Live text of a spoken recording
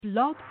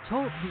Blog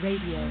Talk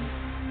Radio.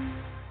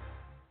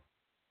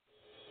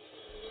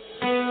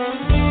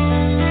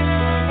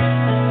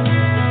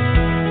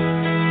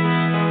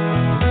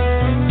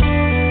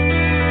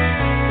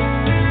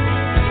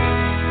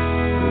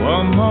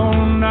 One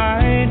more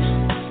night,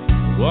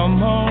 one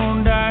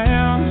more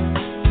down,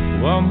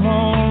 one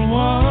more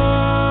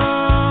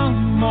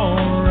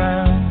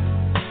round.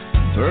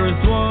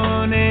 First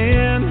one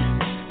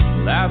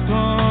in, last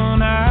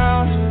one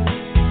out.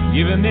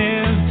 Giving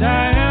this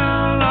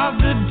town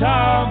lots to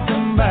talk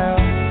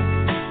about,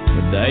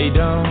 but they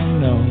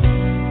don't know,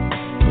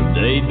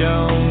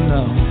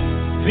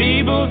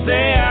 People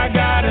say I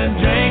got a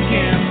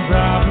drinking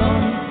problem.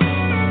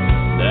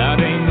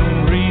 That ain't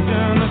no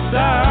reason to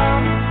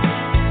stop.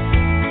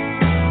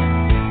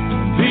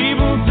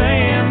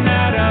 Saying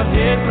that I've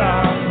hit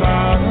rock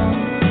bottom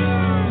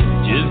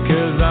just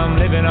 'cause I'm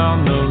living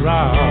on the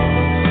rocks.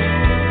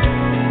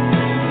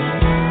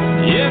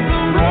 It's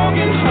a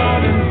broken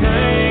heart and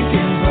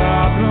thinking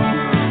problem,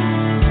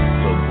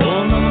 so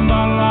pull another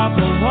bottle off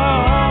the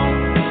wall.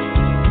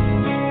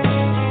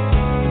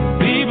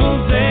 People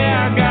say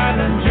I got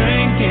a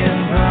drinking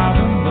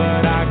problem,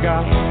 but I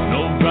got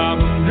no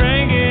problem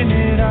drinking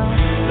it all.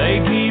 They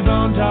keep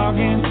on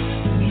talking,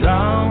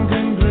 drawing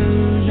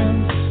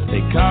conclusions.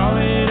 They call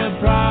it a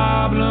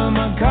problem,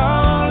 I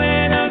call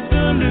it a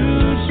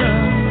solution.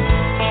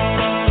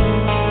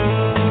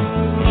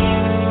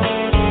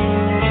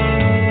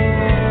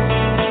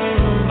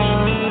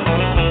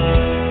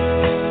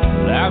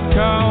 Life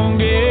call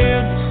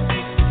gets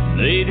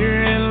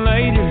later and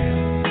later.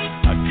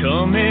 I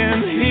come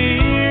in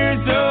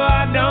here so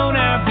I don't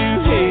have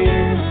to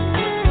hear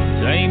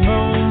same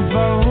old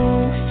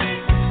folks,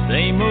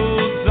 same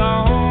old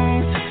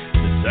songs,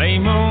 the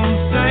same old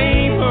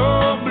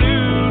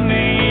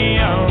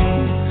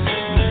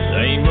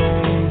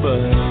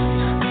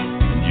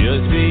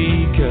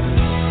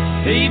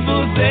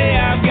people say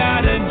I've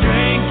got a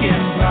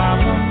drinking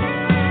problem.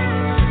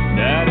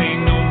 That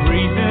ain't no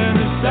reason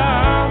to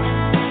stop.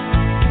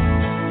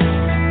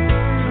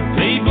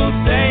 People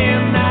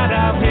saying that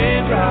I've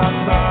hit rock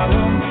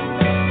bottom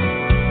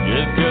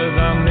just 'cause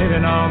I'm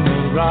living on the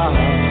rock.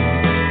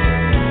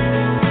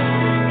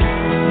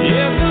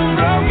 It's a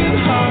broken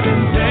heart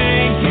and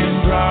thinking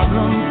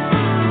problem.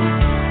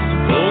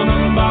 Pulling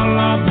a bottle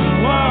off the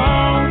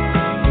wall.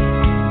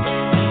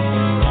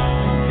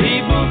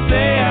 People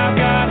say I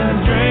got a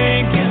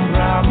drinking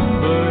problem,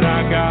 but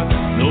I got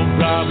no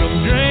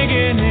problem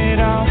drinking it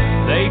all.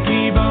 They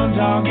keep on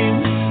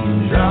talking,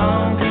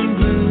 drawing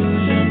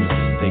conclusions.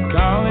 They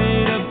call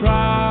it a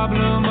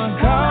problem, I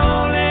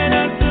call it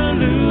a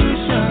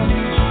solution.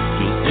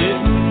 Just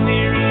sitting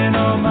here in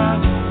all my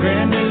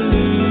grand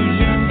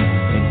illusions.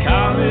 They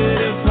call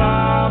it a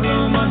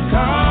problem, I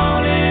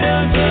call it a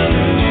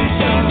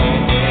solution.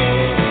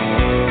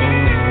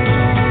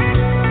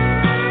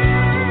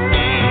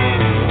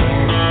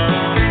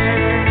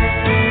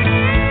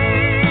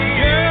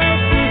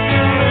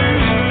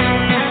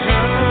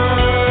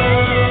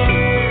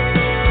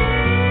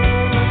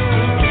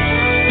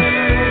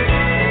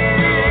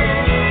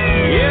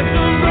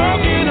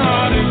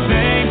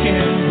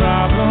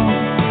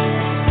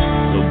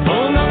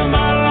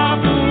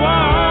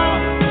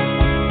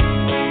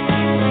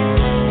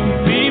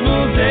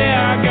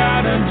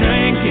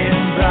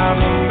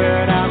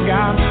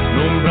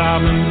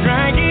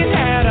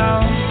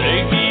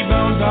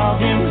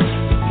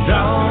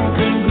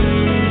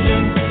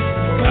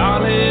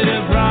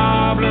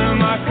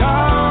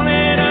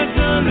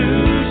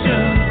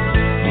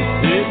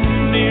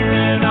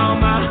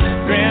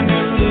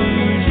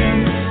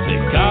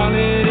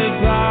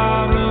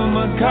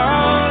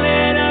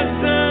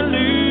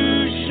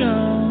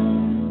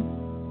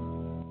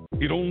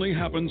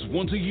 Happens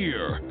once a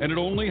year, and it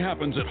only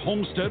happens at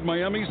Homestead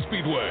Miami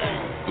Speedway.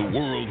 The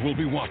world will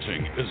be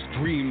watching as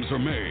dreams are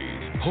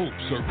made,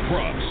 hopes are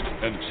crushed,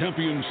 and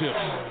championships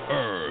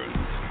earned.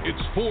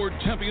 It's Ford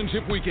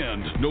Championship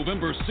Weekend,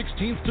 November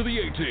 16th to the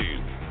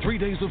 18th. 3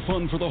 days of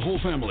fun for the whole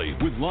family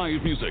with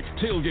live music,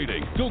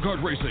 tailgating,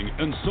 go-kart racing,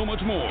 and so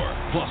much more.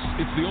 Plus,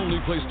 it's the only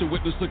place to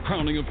witness the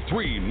crowning of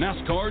 3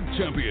 NASCAR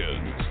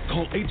champions.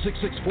 Call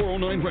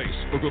 866-409-RACE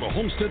or go to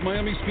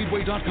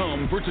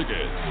HomesteadMiamiSpeedway.com for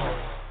tickets.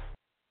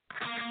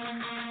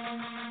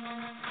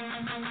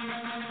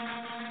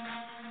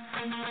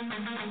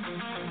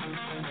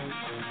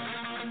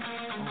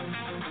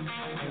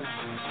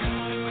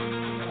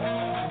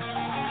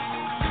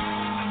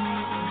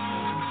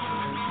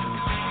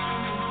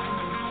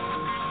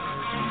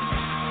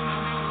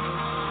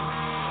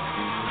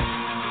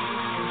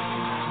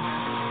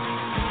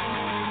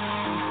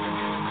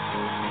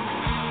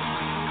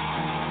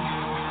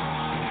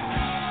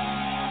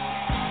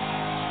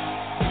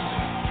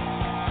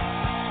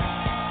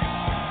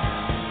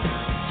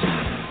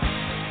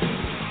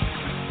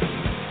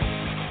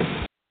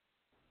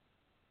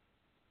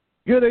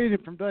 Good evening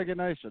from Duggan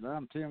Nation.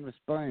 I'm Tim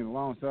Disspain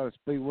alongside of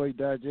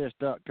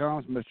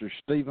SpeedwayDigest.com's Mr.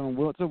 Stephen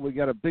Wilson. We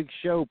got a big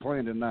show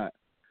planned tonight.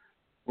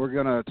 We're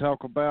going to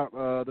talk about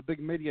the big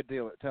media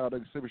deal at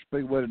Talladega Super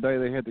Speedway today.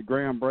 They had the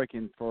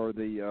groundbreaking for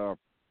the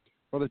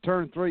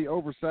Turn 3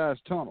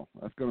 oversized tunnel.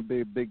 That's going to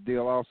be a big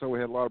deal. Also, we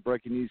had a lot of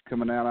breaking news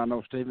coming out. I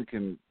know Stephen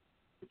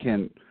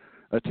can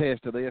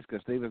attest to this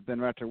because Stephen's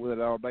been right there with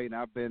it all day, and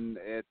I've been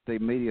at the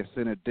Media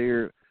Center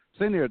deal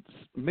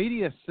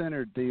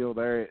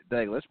there at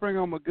Day. Let's bring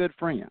on my good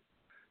friend,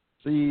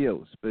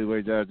 CEO of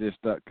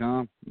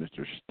SpeedwayDigest.com,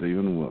 Mr.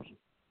 Stephen Wilson.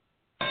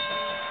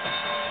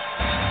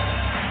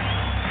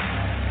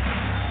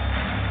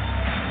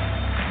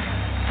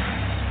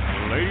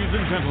 Ladies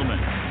and gentlemen,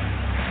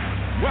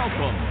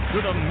 welcome to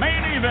the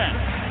main event.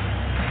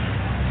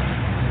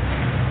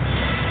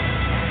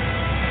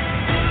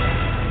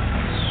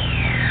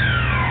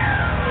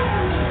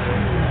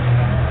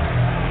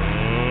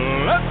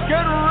 Let's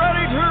get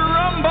ready to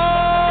rumble!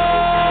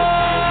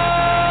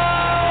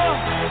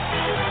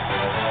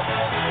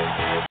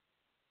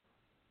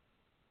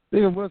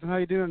 Stephen Wilson, how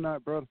you doing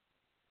tonight, brother?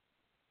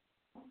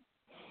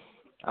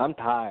 I'm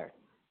tired.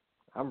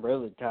 I'm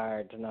really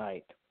tired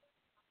tonight.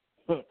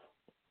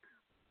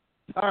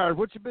 All right,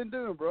 what you been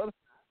doing, brother?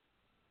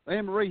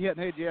 Anne Marie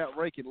hadn't had you out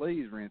raking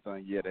leaves or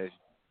anything yet, has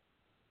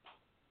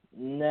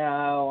you?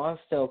 No, I'm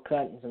still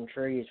cutting some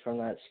trees from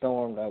that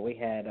storm that we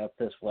had up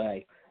this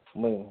way.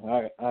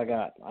 I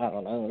got, I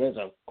don't know, there's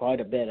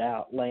quite a bit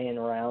out laying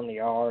around the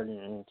yard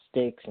and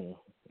sticks and,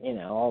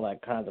 all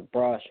that kind of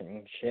brush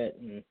and shit.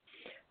 And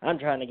I'm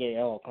trying to get it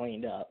all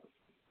cleaned up.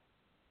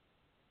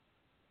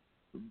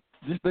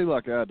 Just be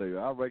like I do.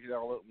 I'll rake it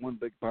all up in one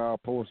big pile,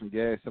 pour some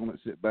gas on it,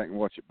 sit back and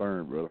watch it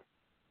burn, brother.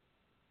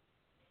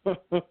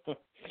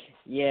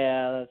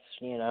 Yeah, that's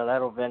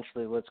that'll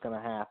eventually what's going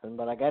to happen,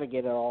 but I got to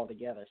get it all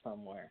together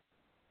somewhere.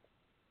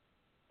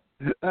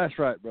 That's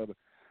right, brother.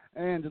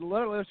 And to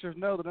let our listeners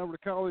know, the number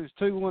to call is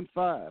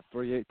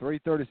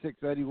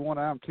 215-383-3681.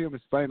 I'm Tim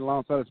Disspain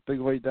alongside of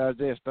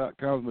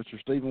SpeedwayDigest.com, Mr.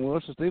 Stephen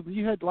Wilson. Stephen,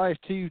 you had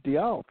last Tuesday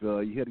off.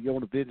 You had to go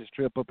on a business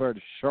trip up there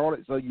to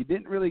Charlotte, so you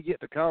didn't really get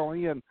to call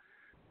in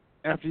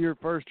after your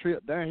first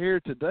trip down here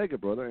to Dega,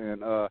 brother.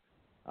 And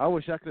I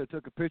wish I could have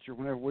took a picture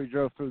whenever we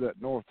drove through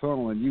that north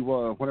tunnel, and you,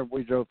 whenever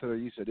we drove through there,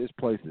 you said, this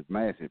place is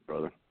massive,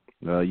 brother.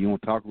 You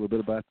want to talk a little bit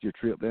about your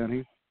trip down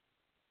here?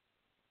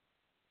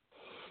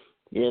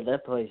 Yeah,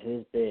 that place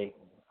is big.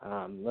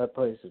 That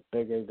place is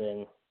bigger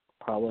than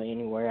probably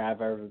anywhere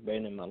I've ever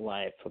been in my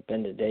life. I've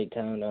been to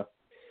Daytona,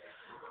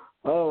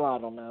 I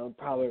don't know,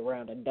 probably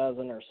around a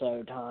dozen or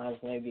so times,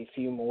 maybe a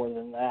few more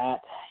than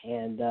that.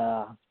 And,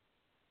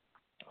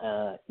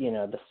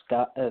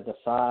 the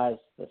size,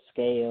 the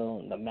scale,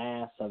 and the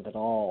mass of it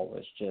all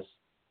was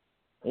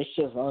it's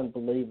just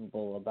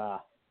unbelievable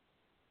about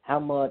how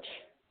much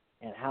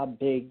and how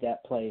big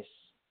that place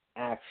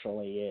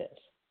actually is.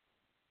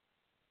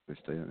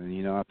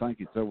 And, I think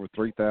it's over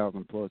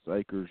 3,000 plus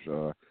acres.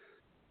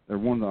 They're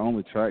one of the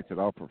only tracks that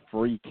offer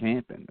free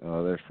camping.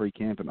 There's free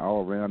camping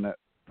all around that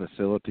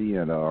facility.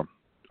 And I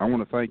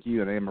want to thank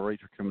you and Anne Marie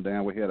for coming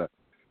down. We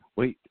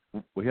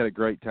had a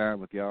great time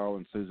with y'all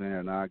and Suzanne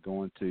and I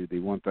going to the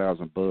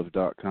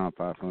 1000buzz.com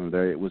 500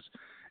 there. It was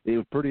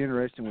pretty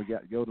interesting. We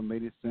got to go to the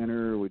media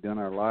center. We done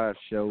our live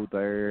show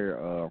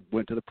there.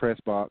 Went to the press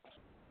box,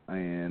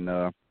 and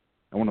I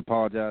want to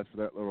apologize for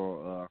that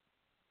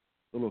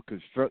little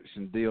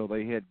construction deal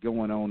they had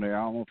going on there.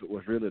 I don't know if it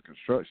was really a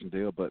construction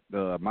deal, but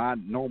my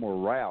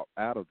normal route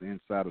out of the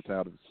inside of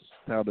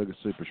Talladega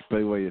Super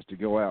Speedway is to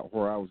go out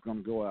where I was going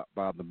to go out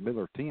by the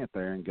Miller tent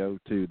there and go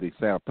to the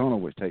South Tunnel,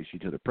 which takes you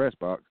to the press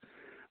box.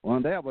 Well,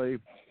 undoubtedly,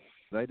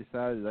 they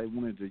decided they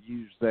wanted to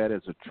use that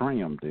as a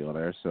tram deal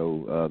there,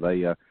 so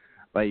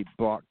they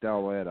blocked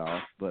all that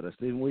off. But,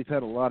 Stephen, we've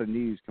had a lot of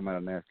news come out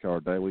of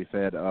NASCAR today. We've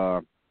had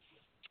the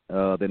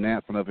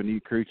announcement of a new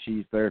crew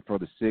chief there for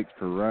the 6th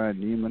for Ryan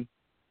Newman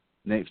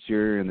next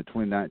year in the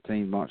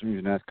 2019 Monster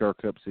Music NASCAR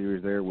Cup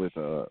Series there with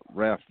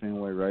Ralph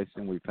Fenway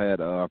Racing. We've had,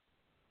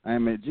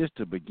 just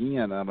to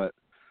begin, I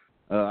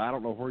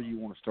don't know where you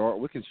want to start.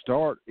 We can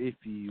start, if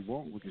you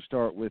want, we can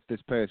start with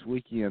this past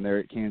weekend there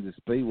at Kansas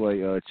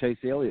Speedway. Chase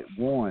Elliott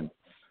won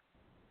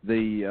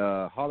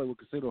the Hollywood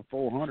Casino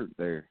 400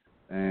 there,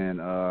 and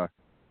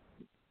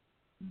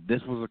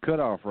this was a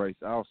cutoff race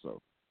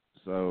also.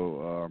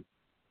 So,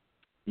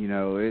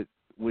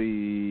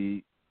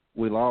 we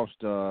lost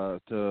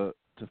to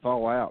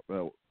fall out.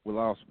 We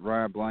lost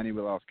Ryan Blaney,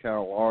 we lost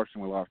Kyle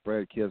Larson, we lost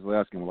Brad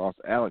Keselowski, and we lost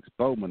Alex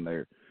Bowman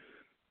there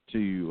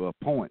to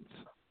points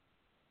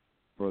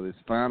for this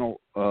final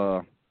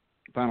 8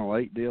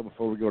 deal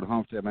before we go to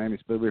Homestead Miami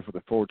Speedway for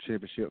the Ford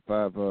Championship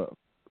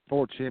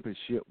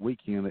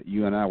weekend that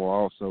you and I will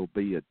also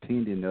be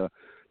attending.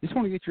 Just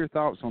want to get your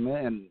thoughts on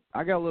that, and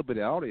I got a little bit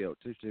of audio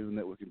too, Stephen,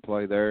 that we can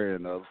play there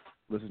and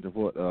listen to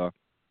what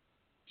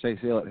Chase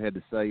Elliott had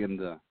to say in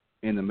the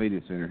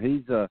media center. He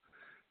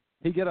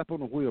got up on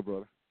the wheel,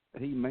 brother.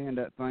 He manned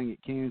that thing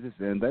at Kansas,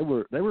 and they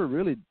were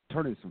really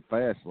turning some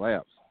fast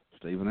laps,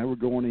 Stephen. They were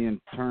going in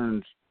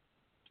turn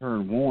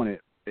one at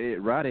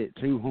right at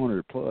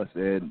 200 plus,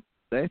 and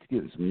that's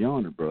getting some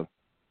yonder, brother.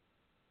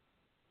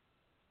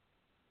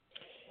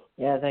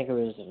 Yeah, I think it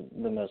was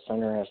the most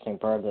interesting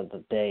part of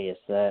the day is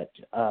that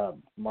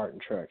Martin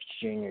Truex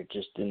Jr.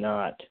 just did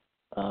not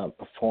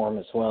perform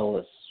as well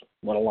as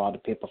what a lot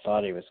of people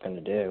thought he was going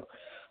to do.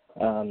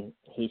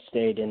 He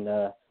stayed in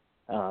the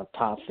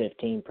top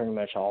 15 pretty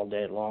much all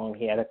day long.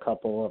 He had a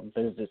couple of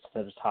visits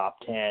to the top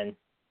 10,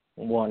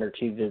 1 or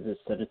 2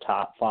 visits to the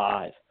top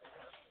 5.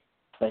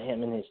 But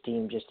him and his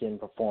team just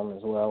didn't perform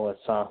as well as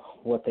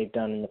what they've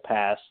done in the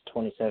past.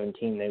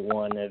 2017, they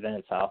won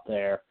events out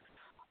there.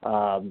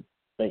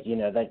 But,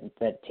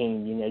 that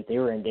team, they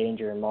were in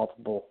danger in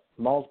multiple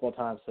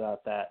times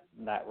throughout that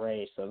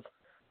race of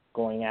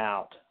going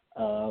out,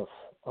 of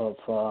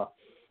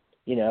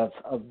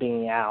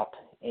being out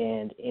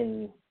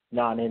and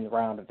not in the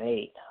round of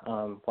 8.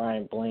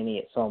 Ryan Blaney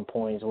at some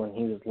points when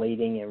he was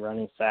leading and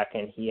running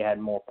second, he had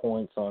more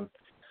points on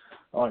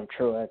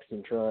Truex,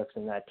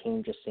 and that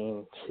team just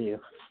seemed to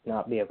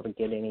not be able to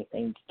get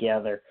anything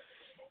together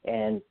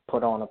and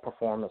put on a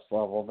performance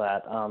level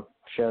that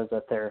shows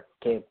that they're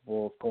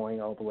capable of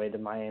going all the way to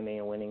Miami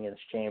and winning this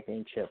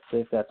championship. So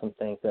they've got some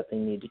things that they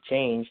need to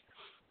change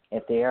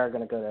if they are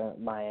going to go to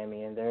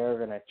Miami, and they're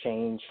going to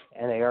change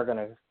and they are going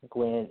to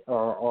win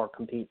or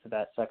compete for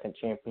that second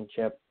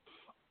championship.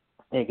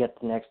 They get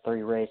the next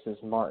 3 races,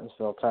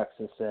 Martinsville,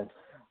 Texas, and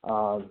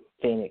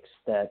Phoenix,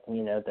 that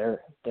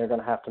they're going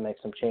to have to make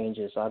some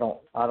changes. I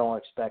don't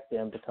expect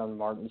them to come to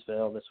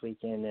Martinsville this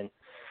weekend and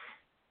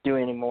do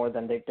any more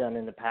than they've done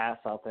in the past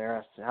out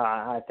there.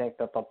 I think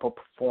that they'll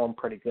perform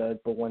pretty good,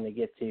 but when they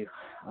get to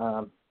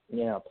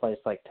a place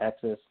like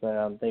Texas,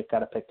 they've got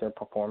to pick their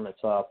performance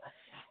up,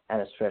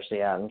 and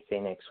especially out in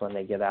Phoenix when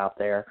they get out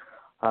there,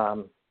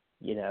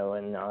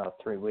 in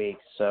 3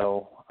 weeks.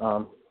 So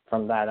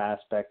from that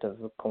aspect of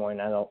the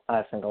coin,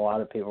 I think a lot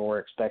of people were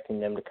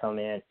expecting them to come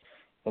in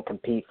and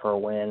compete for a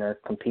win or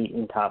compete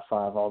in top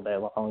 5 all day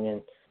long,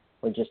 and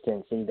we just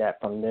didn't see that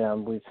from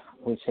them.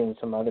 We've seen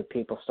some other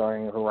people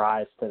starting to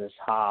rise to the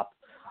top.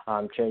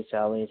 Chase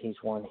Elliott,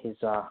 he's won his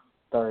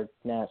 3rd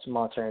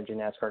Monster Energy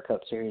NASCAR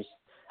Cup Series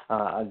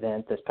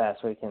event this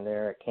past weekend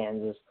there at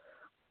Kansas.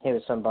 He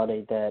was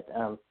somebody that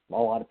a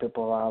lot of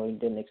people probably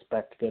didn't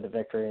expect to go to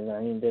victory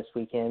lane this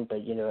weekend, but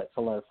it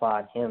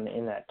solidified him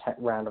in that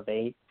round of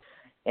 8,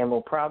 and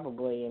will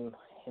probably in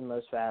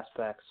most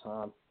aspects.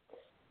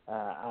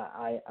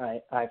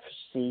 I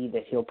see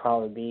that he'll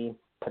probably be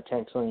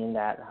potentially in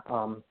that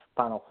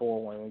Final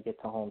 4 when we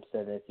get to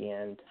Homestead at the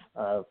end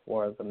of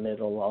or the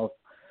middle of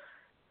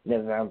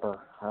November.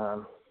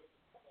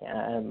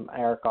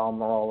 Eric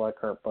Almirola,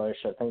 Kurt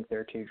Busch, I think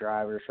they're 2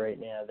 drivers right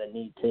now that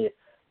need to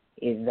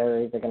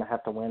they're either going to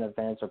have to win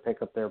events or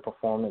pick up their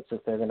performance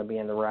if they're going to be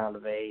in the round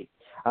of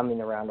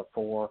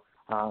 4.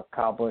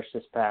 Kyle Busch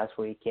this past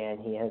weekend,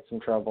 he had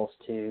some troubles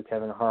too.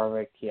 Kevin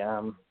Harvick,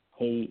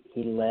 he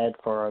led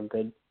for a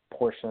good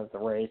portion of the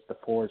race. The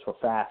Fords were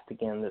fast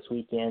again this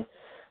weekend,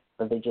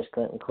 but they just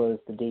couldn't close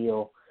the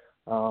deal.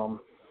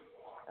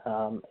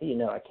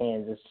 At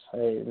Kansas,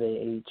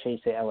 they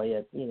Chase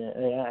Elliott.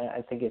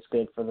 I think it's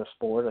good for the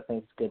sport. I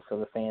think it's good for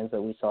the fans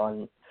that we saw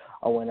in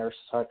a winner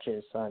such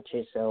as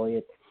Chase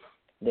Elliott.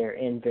 They're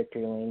in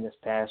victory lane this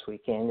past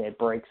weekend. It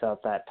breaks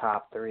up that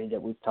top 3 that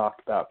we've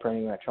talked about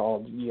pretty much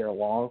all year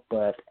long.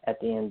 But at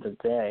the end of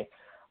the day,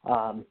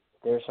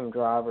 there's some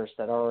drivers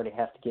that already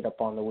have to get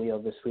up on the wheel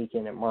this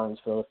weekend at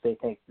Martinsville if they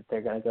think that they're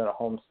going to go to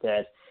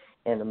Homestead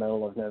in the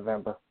middle of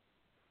November.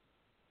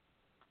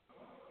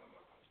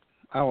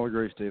 I will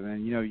agree,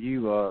 Stephen.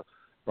 You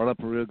brought up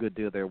a real good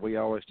deal there. We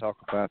always talk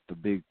about the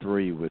big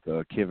 3 with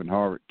Kevin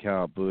Harvick,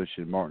 Kyle Busch,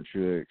 and Martin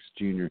Truex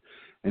Jr.,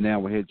 and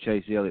now we had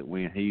Chase Elliott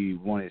win. He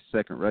won his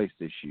 2nd race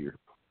this year,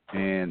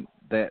 and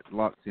that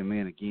locks him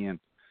in again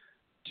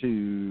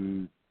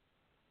to,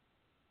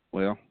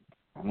 well,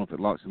 I don't know if it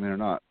locks him in or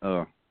not.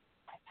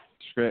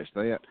 Scratch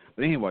that.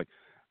 But anyway,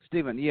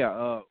 Stephen,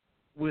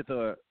 with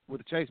the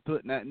Chase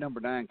putting that number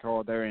 9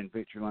 car there in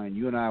victory lane,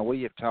 you and I,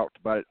 we have talked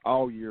about it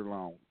all year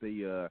long.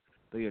 The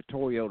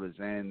Toyotas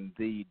and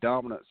the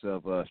dominance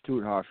of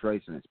Stewart Haas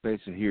Racing,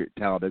 especially here at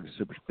Talladega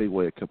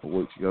Superspeedway a couple of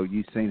weeks ago.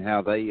 You've seen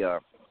how they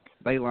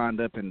lined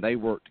up and they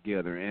worked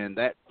together, and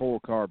that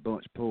 4-car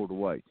bunch pulled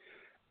away.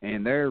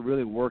 And they're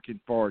really working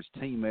for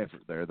his team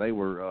effort there. They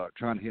were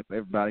trying to help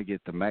everybody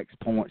get the max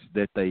points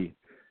that they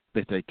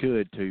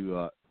could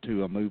to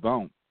move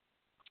on.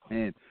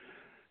 And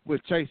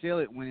with Chase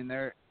Elliott winning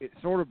there, it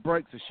sort of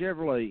breaks the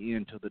Chevrolet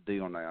into the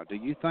deal now. Do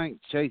you think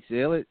Chase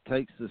Elliott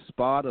takes the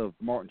spot of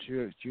Martin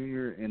Truex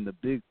Jr. in the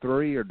big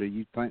 3, or do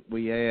you think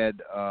we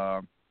add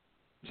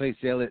Chase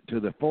Elliott to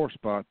the 4th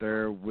spot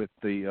there with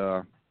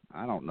the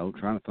I don't know,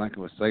 trying to think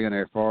of a saying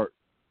there for it,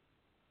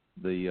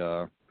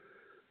 the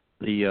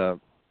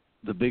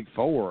big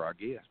 4, I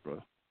guess,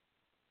 bro.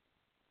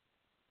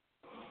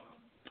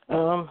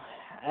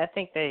 I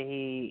think that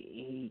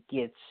he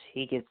gets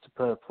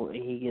to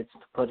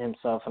put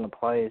himself in a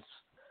place,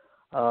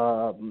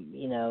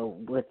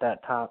 with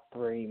that top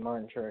 3.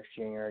 Martin Truex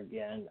Jr.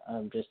 again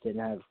just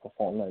didn't have a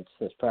performance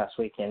this past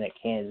weekend at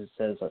Kansas,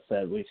 as I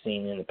said we've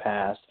seen in the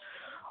past,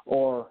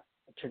 or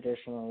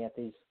traditionally at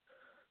these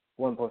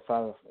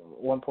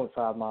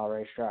 1.5 mile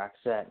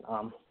racetracks that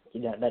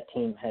that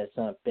team has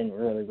been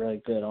really,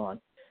 really good on.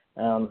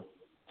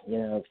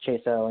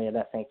 Chase Elliott,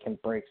 I think, can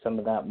break some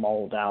of that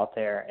mold out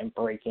there and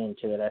break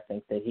into it. I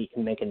think that he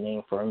can make a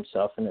name for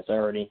himself and is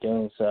already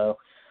doing so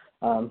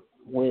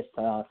with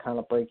kind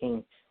of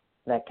breaking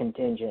that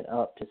contingent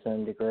up to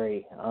some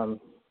degree.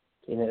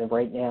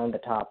 Right now in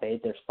the top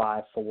 8, there's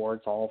 5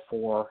 Fords. All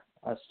 4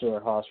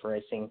 Stewart Haas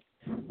Racing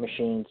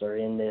machines are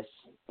in this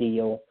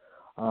deal.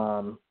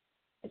 So,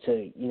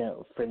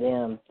 for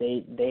them,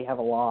 they have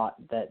a lot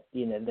that,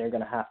 they're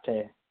going to have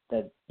to,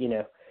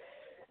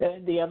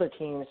 the other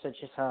teams such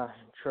as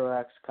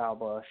Truex, Kyle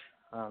Busch,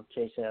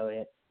 Chase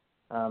Elliott,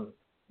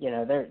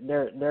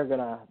 they're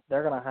gonna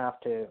have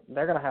to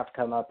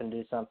come up and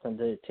do something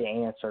to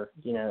answer,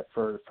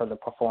 for the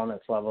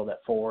performance level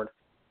that Ford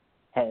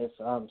has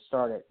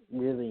started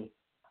really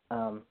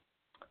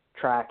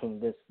tracking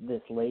this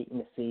late in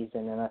the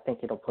season, and I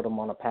think it'll put them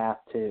on a path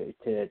to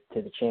the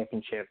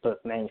championship,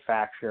 both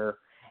manufacturer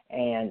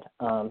and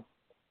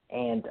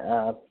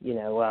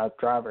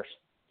drivers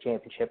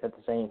championship at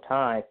the same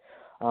time.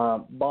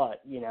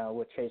 But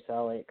with Chase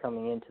Elliott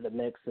coming into the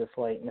mix this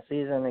late in the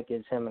season, it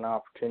gives him an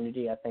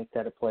opportunity. I think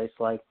that a place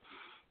like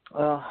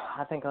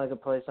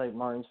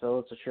Martinsville,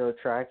 it's a sure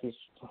track.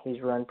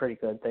 He's run pretty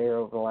good there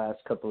over the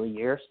last couple of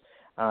years.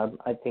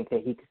 I think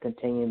that he could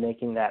continue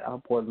making that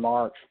upward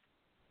march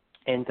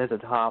into the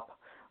top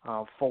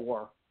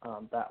 4.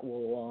 That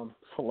will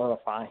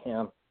solidify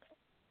him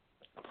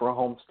for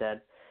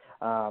Homestead.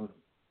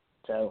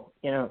 So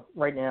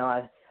right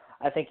now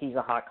I think he's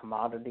a hot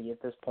commodity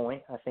at this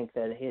point. I think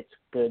that it's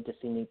good to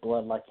see new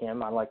blood like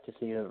him. I like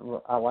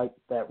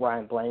that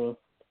Ryan Blaney,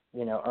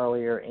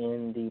 earlier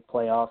in the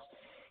playoffs,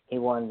 he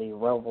won the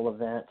Roval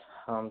event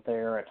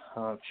there at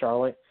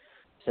Charlotte.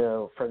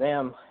 So for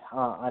them,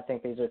 I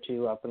think these are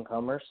 2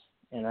 up-and-comers,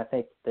 and I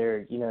think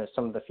they're,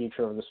 some of the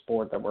future of the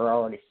sport that we're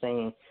already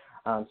seeing.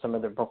 Some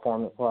of their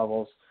performance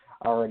levels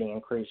already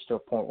increased to a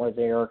point where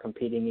they are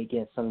competing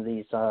against some of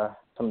these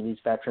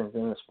veterans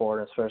in the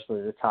sport,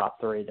 especially the top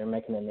 3. They're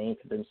making a name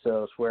for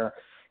themselves where,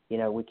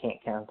 we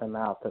can't count them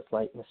out this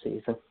late in the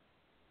season.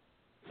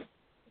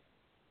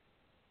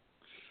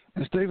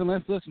 And, Stephen,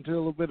 let's listen to a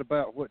little bit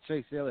about what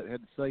Chase Elliott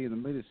had to say in the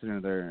media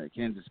center there at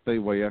Kansas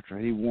Speedway after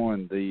he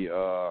won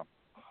the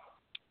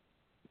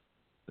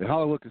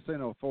Hollywood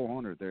Casino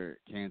 400 there at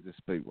Kansas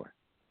Speedway.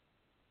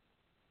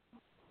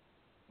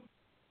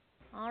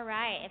 All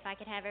right, if I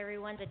could have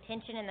everyone's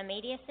attention in the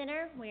media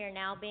center, we are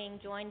now being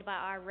joined by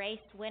our race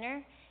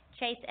winner,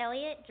 Chase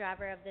Elliott,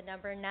 driver of the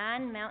number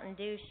 9 Mountain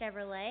Dew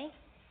Chevrolet.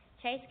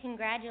 Chase,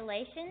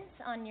 congratulations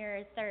on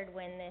your 3rd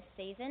win this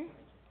season.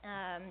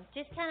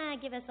 Just kind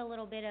of give us a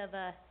little bit of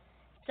a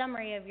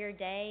summary of your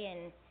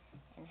day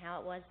and how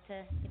it was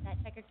to get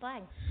that checkered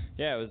flag.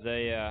 Yeah, it was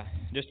a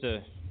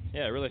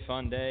really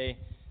fun day.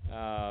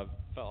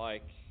 Felt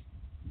like,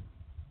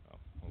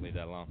 we'll leave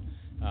that alone.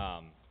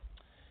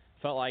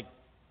 Felt like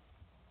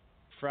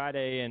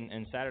Friday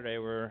and Saturday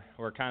were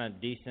kind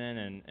of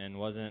decent and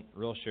wasn't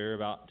real sure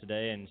about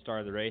today, and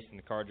started the race and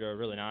the car drove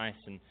really nice,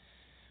 and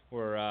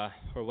we're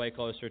way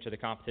closer to the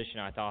competition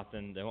I thought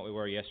than what we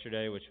were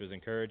yesterday, which was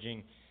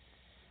encouraging,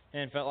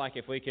 and felt like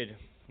if we could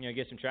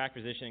get some track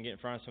position and get in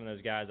front of some of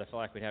those guys, I felt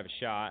like we'd have a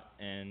shot,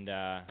 and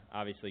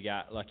obviously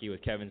got lucky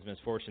with Kevin's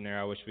misfortune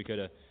there. I wish we could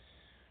have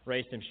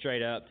raced him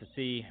straight up to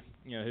see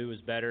who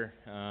was better.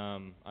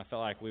 I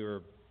felt like we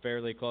were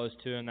fairly close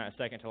to him that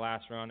second to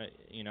last run.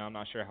 I'm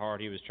not sure how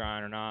hard he was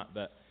trying or not,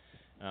 but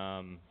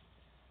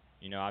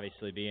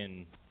obviously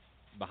being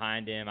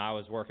behind him, I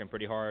was working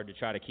pretty hard to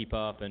try to keep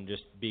up and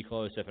just be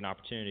close if an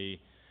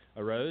opportunity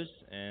arose,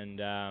 and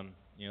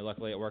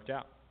luckily it worked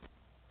out.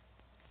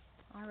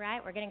 All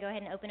right, we're going to go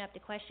ahead and open up the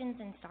questions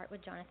and start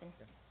with Jonathan.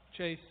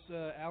 Chase,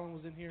 Alan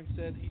was in here and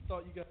said he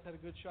thought you guys had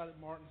a good shot at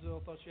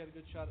Martinsville, thought you had a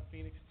good shot at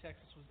Phoenix.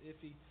 Texas was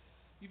iffy.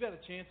 You've had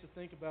a chance to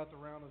think about the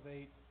round of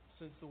 8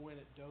 since the win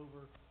at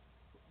Dover.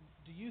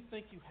 Do you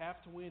think you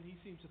have to win? He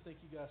seems to think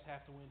you guys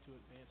have to win to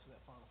advance to that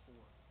Final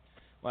Four.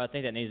 Well, I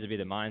think that needs to be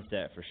the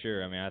mindset for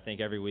sure. I mean, I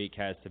think every week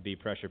has to be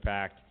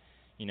pressure-packed.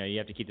 You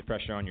have to keep the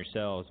pressure on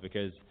yourselves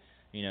because,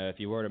 if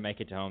you were to make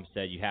it to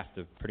Homestead, you have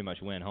to pretty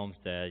much win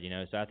Homestead,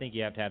 So I think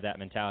you have to have that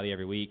mentality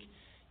every week.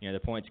 The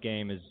points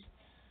game is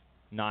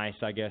nice,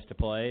 I guess, to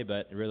play,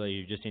 but really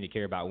you just need to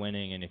care about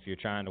winning, and if you're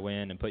trying to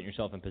win and putting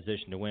yourself in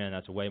position to win,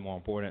 that's way more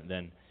important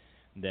than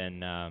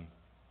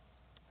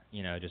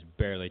just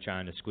barely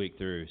trying to squeak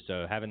through.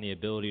 So having the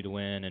ability to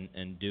win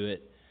and do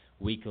it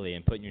weekly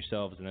and putting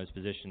yourselves in those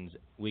positions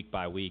week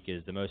by week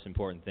is the most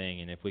important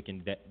thing. And if we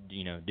can,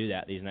 do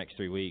that these next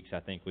 3 weeks, I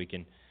think we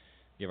can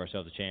give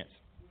ourselves a chance.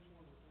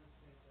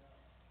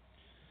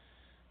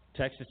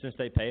 Texas, since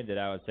they paved it,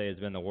 I would say has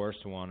been the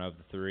worst one of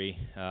the 3.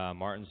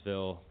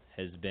 Martinsville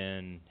has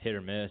been hit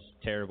or miss,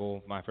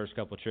 terrible. My first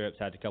couple trips,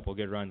 had a couple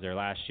good runs there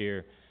last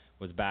year,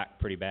 was back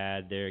pretty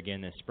bad there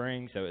again this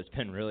spring, so it's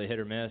been really hit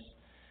or miss.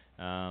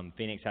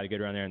 Phoenix had a good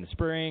run there in the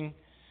spring.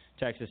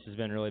 Texas has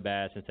been really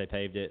bad since they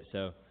paved it.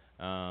 So,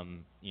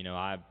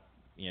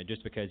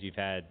 just because you've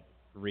had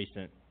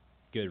recent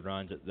good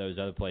runs at those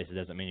other places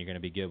doesn't mean you're going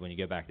to be good when you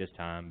go back this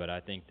time. But I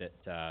think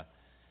that,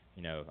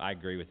 I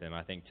agree with him.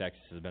 I think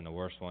Texas has been the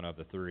worst one of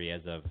the three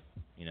as of,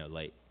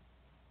 late.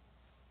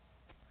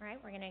 All right,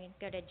 we're going to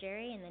go to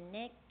Jerry and then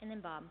Nick and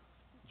then Bob.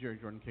 Jerry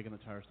Jordan,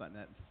 KickinTheTires.net,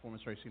 and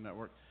Performance Racing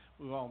Network.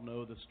 We all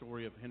know the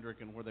story of Hendrick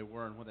and where they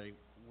were and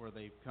where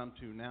they've come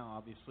to now.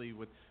 Obviously,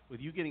 with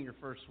you getting your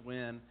first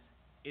win,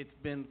 it's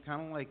been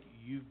kind of like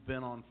you've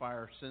been on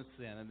fire since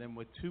then. And then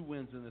with 2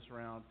 wins in this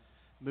round,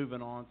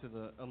 moving on to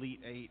the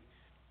Elite Eight,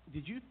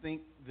 did you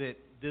think that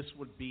this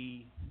would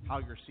be how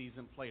your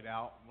season played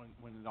out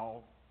when it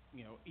all,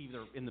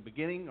 either in the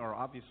beginning or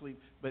obviously,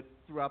 but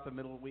throughout the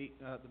middle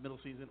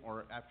season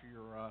or after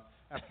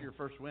your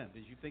first win?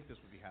 Did you think this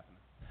would be happening?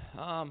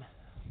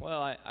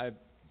 Well, I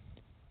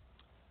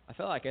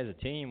felt like as a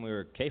team we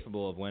were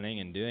capable of winning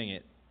and doing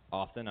it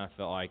often. I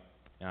felt like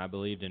I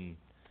believed in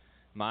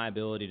my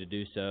ability to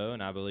do so,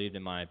 and I believed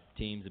in my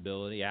team's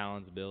ability,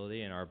 Alan's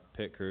ability, and our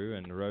pit crew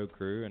and the road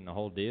crew and the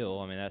whole deal.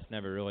 I mean, that's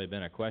never really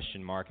been a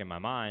question mark in my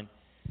mind.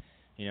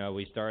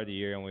 We started the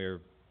year and we were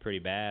pretty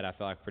bad. I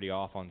felt like pretty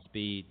off on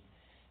speed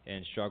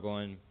and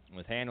struggling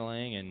with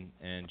handling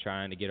and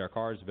trying to get our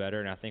cars better,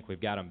 and I think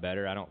we've got them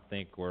better. I don't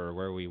think we're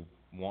where we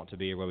want to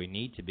be or where we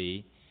need to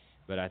be,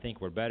 but I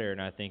think we're better,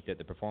 and I think that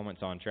the performance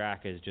on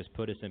track has just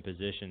put us in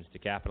positions to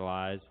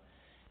capitalize,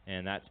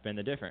 and that's been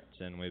the difference.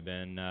 And we've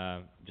been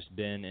just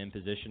been in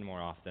position more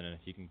often, and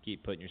if you can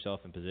keep putting yourself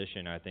in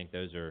position, I think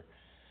those are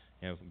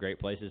great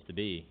places to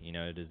be.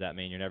 Does that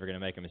mean you're never going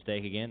to make a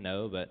mistake again?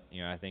 No, but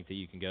I think that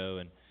you can go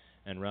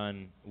and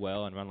run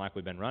well and run like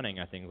we've been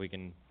running. I think we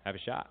can have a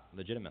shot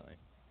legitimately.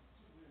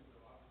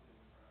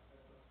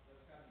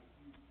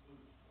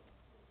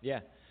 Yeah.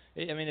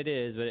 I mean, it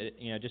is,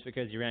 but just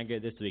because you ran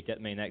good this week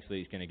doesn't mean next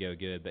week's going to go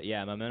good. But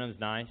yeah, momentum's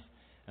nice.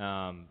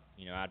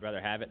 I'd rather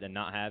have it than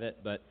not have it,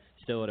 but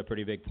still at a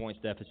pretty big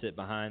points deficit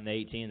behind the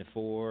 18, the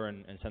 4,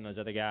 and some of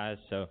those other guys.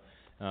 So,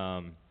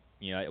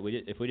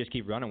 if we just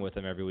keep running with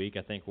them every week,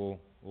 I think we'll,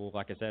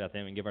 like I said, I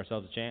think we can give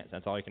ourselves a chance.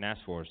 That's all you can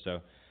ask for.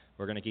 So,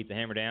 we're going to keep the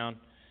hammer down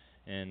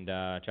and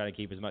try to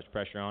keep as much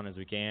pressure on as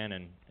we can,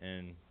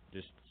 and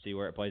just see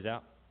where it plays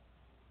out.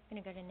 I'm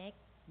going to go to Nick.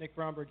 Nick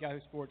Bromberg, Yahoo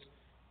Sports.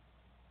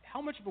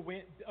 How much of a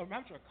win, or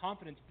how much of a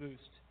confidence boost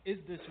is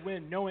this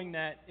win, knowing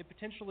that it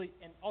potentially,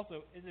 and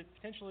also, is it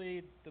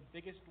potentially the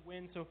biggest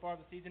win so far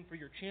this season for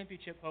your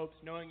championship hopes,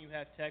 knowing you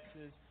have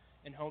Texas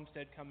and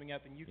Homestead coming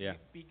up, and you can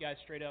beat guys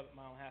straight up at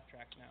mile-and-a-half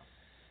tracks now?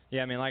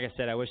 Yeah, I mean, like I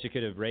said, I wish I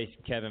could have raced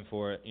Kevin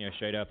for it,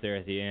 straight up there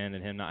at the end,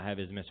 and him not have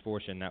his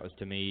misfortune. That was,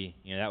 to me,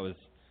 that was,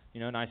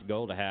 a nice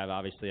goal to have.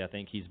 Obviously, I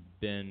think he's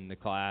been the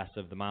class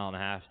of the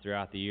mile-and-a-half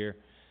throughout the year,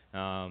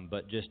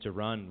 but just to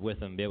run with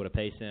him, be able to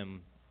pace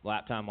him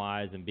lap time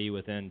wise and be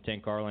within 10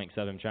 car lengths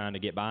of him trying to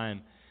get by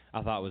him,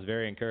 I thought was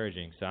very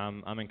encouraging. So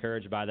I'm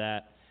encouraged by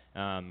that.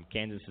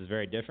 Kansas is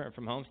very different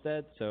from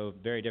Homestead, so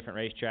very different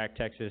racetrack.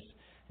 Texas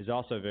is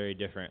also very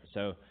different.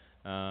 So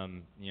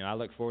I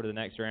look forward to the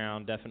next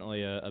round.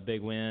 Definitely a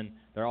big win.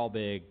 They're all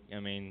big. I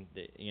mean,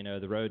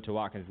 the road to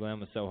Watkins Glen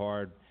was so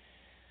hard,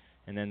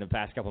 and then the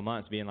past couple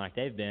months being like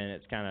they've been,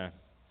 it's kind of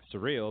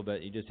surreal,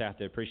 but you just have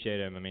to appreciate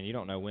them. I mean, you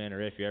don't know when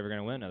or if you're ever going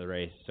to win another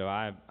race. So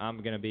I'm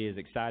going to be as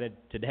excited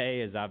today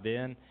as I've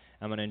been.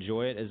 I'm going to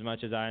enjoy it as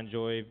much as I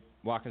enjoy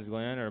Watkins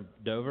Glen or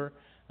Dover.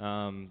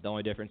 The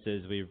only difference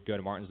is we go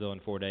to Martinsville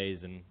in 4 days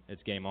and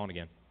it's game on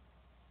again.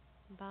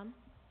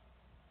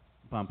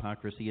 Bob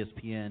Pockris,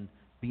 ESPN.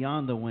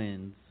 Beyond the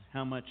wins,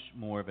 how much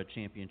more of a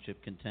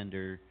championship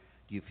contender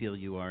do you feel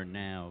you are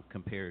now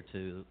compared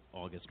to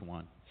August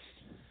 1?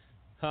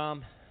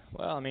 Well,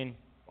 I mean,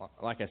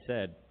 like I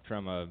said,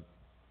 from a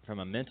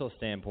mental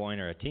standpoint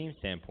or a team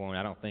standpoint,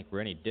 I don't think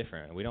we're any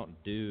different. We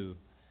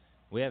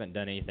haven't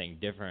done anything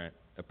different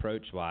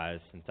approach-wise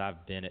since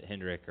I've been at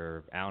Hendrick,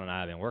 or Alan and I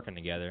have been working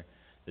together.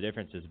 The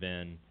difference has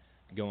been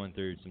going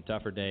through some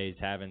tougher days,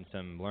 having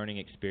some learning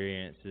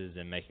experiences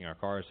and making our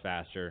cars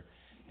faster,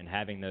 and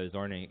having those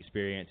learning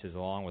experiences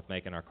along with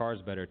making our cars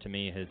better, to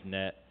me, has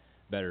net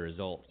better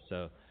results.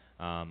 So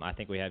I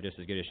think we have just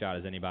as good a shot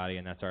as anybody,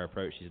 and that's our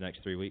approach these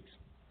next 3 weeks.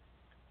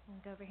 We'll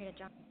go over here to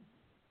John.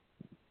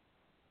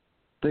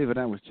 Stephen,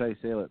 that was Chase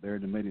Elliott there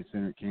in the Media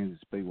Center at Kansas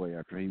Speedway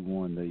after he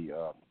won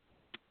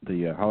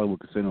the Hollywood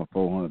Casino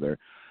 400 there.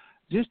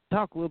 Just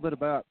talk a little bit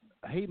about,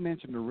 he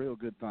mentioned a real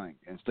good thing.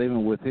 And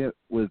Stephen, with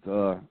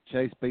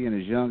Chase being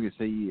as young as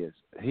he is,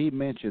 he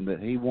mentioned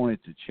that he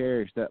wanted to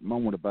cherish that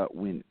moment about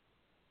winning,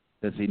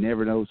 because he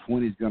never knows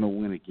when he's going to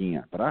win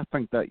again. But I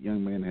think that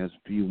young man has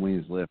a few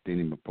wins left in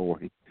him before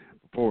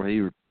he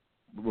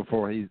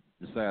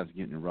decides to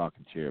get in the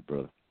rocking chair,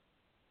 brother.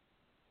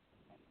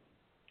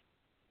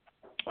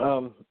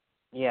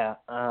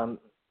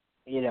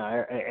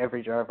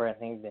 Every driver I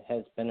think that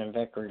has been in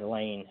victory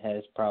lane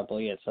has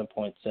probably at some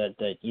point said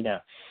that, you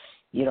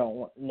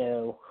don't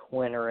know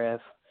when or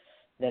if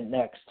that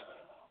next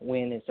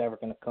win is ever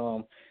going to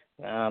come.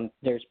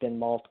 There's been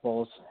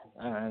multiples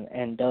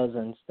and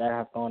dozens that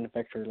have gone to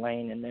victory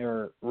lane and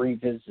never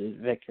revisited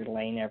victory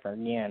lane ever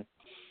again.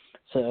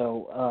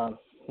 So,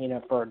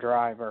 for a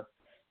driver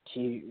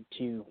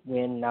to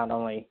win not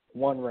only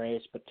one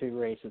race but two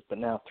races, but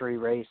now three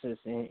races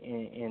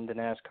in the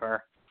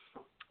NASCAR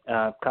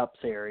Cup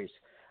Series.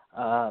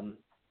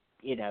 That's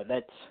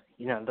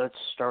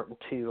starting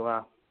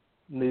to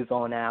move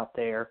on out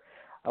there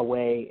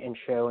away and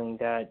showing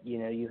that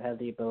you have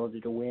the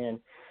ability to win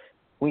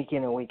week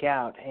in and week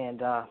out.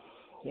 And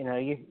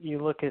you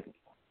look at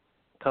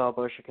Kyle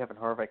Busch and Kevin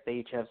Harvick; they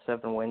each have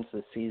 7 wins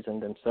this season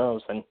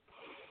themselves, and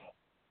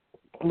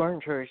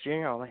Martin Truex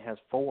Jr. only has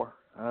 4.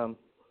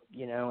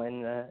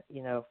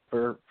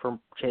 For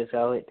Chase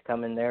Elliott to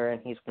come in there,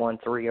 and he's won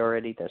 3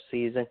 already this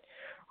season.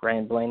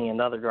 Ryan Blaney,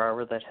 another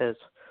driver that has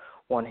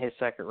won his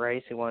second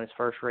race. He won his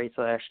first race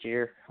last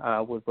year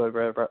with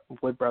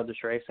Wood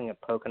Brothers Racing at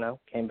Pocono.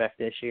 Came back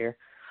this year.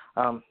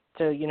 All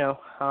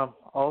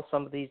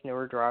some of these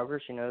newer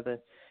drivers, I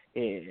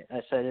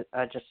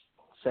just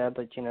said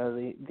that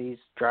these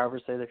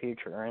drivers are the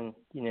future, and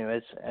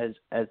as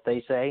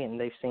they say, and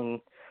they've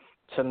seen.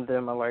 Some of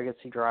them are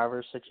legacy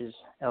drivers, such as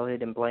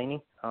Elliott and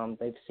Blaney.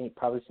 They've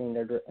probably seen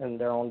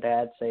their own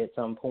dad say at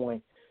some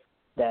point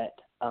that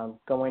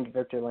going to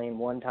victory lane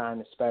one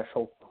time is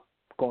special.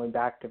 Going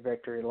back to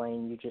victory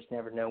lane, you just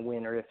never know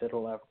when or if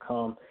it'll ever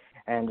come,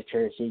 and to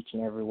cherish each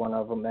and every one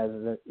of them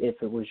as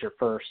if it was your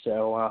first.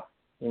 So, I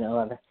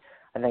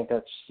think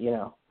that's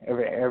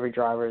every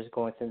driver is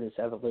going through this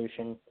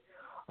evolution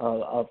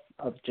of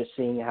just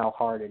seeing how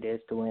hard it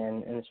is to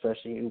win, and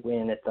especially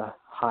win at the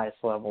highest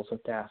levels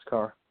of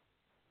NASCAR.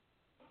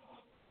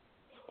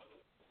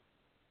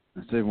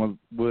 See, with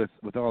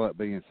all that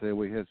being said,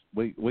 we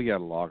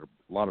got a lot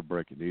of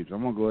breaking news.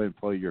 I'm gonna go ahead and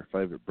play your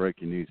favorite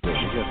breaking news. But we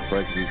got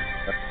breaking news.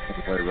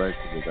 To play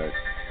racing today.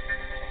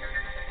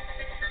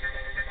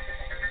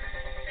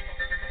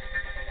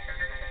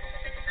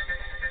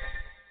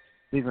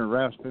 Even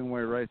Ralph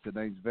Speedway Racing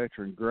names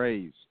veteran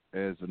Graves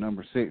as the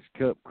number 6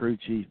 Cup crew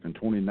chief in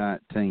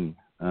 2019.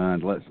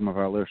 And to let some of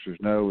our listeners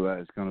know that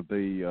it's going to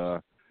be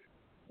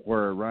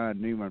where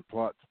Ryan Newman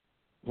plops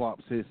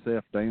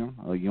himself down.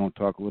 You want to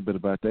talk a little bit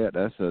about that?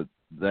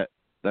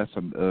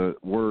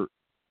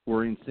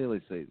 We're in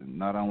silly season.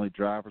 Not only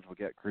drivers, we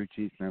got crew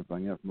chiefs and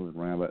everything else moving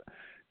around. But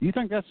do you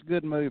think that's a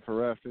good move for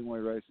Ralph Speedway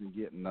Racing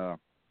getting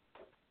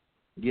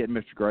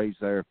Mr. Graves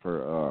there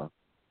for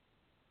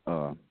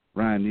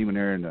Ryan Newman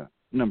there in the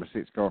number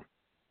 6 car?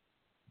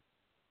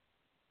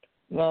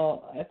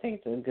 Well, I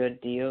think it's a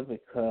good deal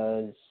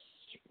because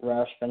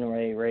Roush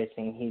Fenway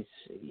Racing, he's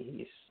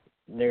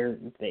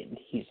known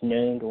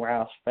to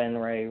Roush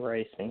Fenway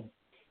Racing.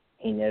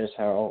 He knows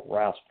how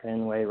Roush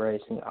Fenway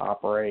Racing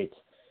operates.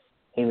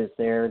 He was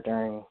there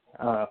during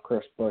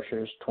Chris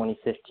Buescher's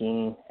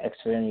 2015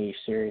 Xfinity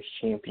Series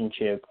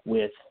Championship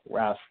with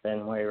Roush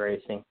Fenway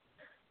Racing.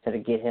 So to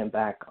get him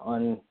back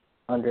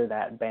under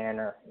that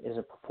banner is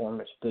a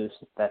performance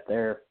boost that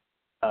they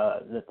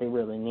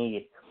really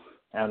need.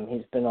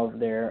 He's been over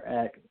there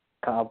at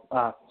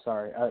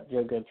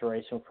Joe Gibbs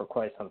Racing for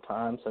quite some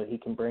time, so he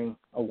can bring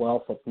a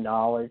wealth of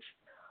knowledge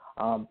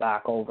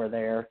back over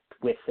there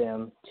with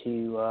them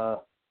to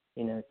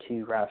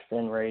Roush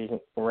Fenway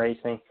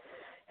Racing,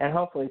 and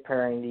hopefully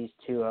pairing these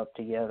two up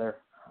together,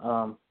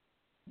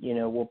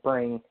 will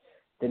bring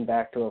them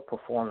back to a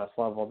performance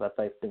level that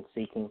they've been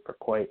seeking for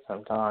quite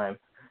some time.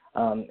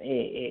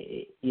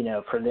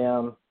 For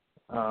them,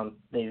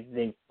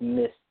 they've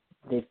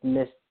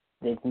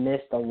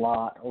missed a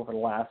lot over the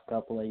last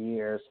couple of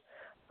years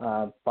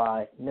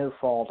by no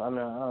fault.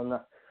 I'm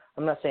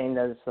not saying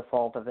that it's the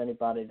fault of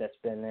anybody that's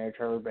been there.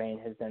 Trevor Bayne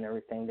has done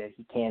everything that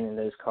he can in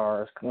those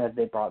cars.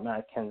 They brought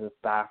Matt Kenseth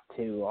back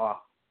to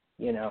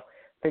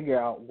figure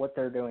out what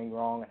they're doing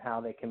wrong and how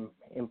they can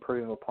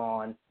improve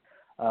upon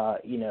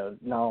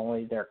not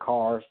only their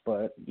cars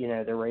but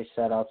their race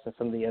setups and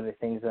some of the other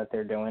things that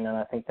they're doing. And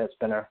I think that's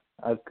been a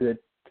good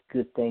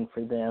thing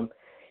for them,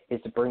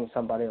 is to bring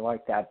somebody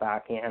like that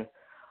back in.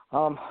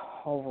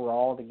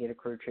 Overall, to get a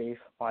crew chief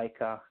like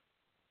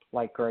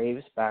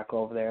Graves back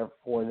over there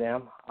for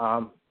them,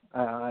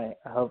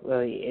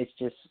 hopefully it's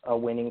just a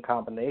winning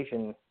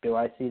combination. Do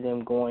I see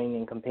them going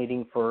and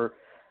competing for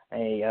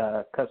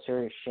a Cup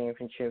Series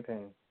championship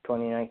in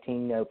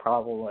 2019? No,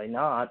 probably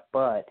not,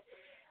 but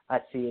I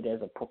see it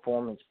as a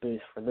performance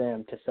boost for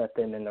them to set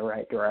them in the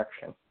right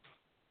direction.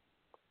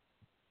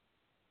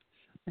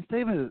 And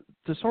Stephen,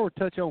 to sort of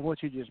touch on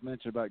what you just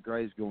mentioned about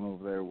Graves going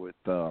over there with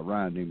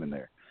Ryan Newman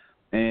there,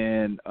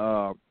 and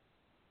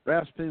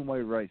Ralph Speedway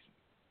Racing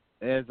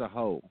as a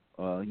whole,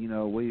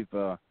 we've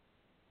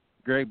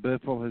Greg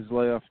Biffle has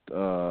left,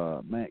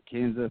 Matt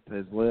Kenseth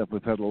has left.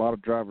 We've had a lot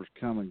of drivers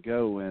come and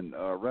go, and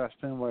Ralph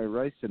Speedway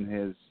Racing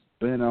has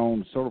been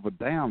on sort of a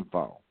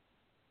downfall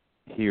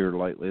here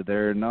lately.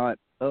 They're not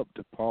up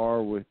to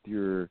par with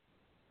your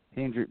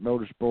Hendrick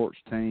Motorsports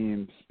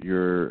teams,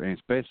 and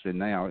especially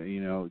now,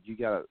 you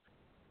got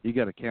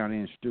to count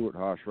in Stewart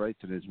Haas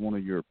Racing as one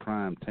of your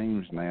prime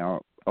teams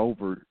now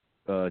over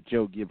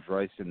Joe Gibbs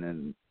Racing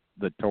and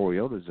the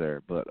Toyotas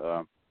there. But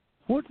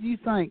what do you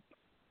think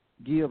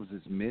Gibbs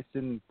is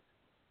missing,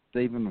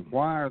 Stephen?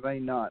 Why are they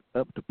not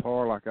up to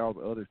par like all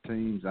the other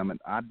teams? I mean,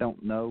 I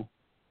don't know.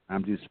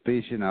 I'm just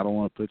fishing. I don't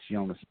want to put you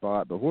on the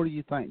spot, but where do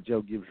you think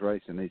Joe Gibbs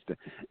Racing needs to?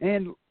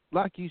 And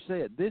like you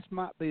said, this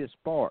might be a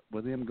spark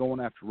with them going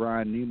after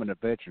Ryan Newman, a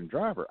veteran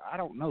driver. I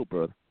don't know,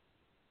 brother.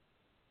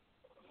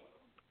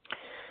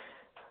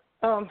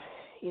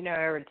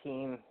 Every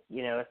team,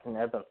 it's an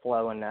ebb and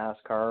flow in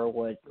NASCAR.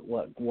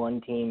 What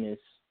one team is,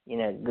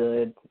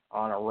 good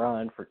on a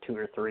run for 2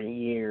 or 3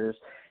 years,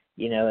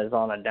 is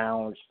on a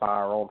downward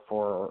spiral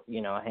for,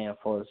 a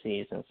handful of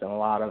seasons. And a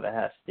lot of it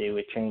has to do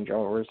with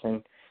changeovers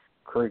and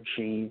crew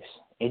chiefs,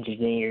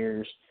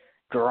 engineers,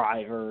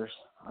 drivers.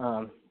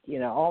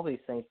 All these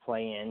things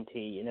play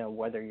into,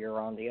 whether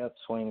you're on the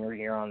upswing or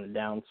you're on the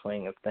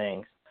downswing of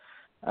things.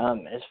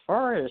 As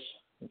far as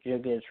Joe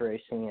Gibbs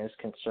Racing is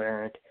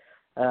concerned,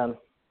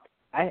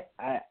 I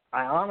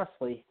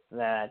honestly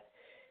that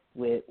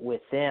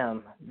with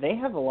them, they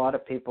have a lot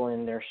of people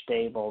in their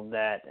stable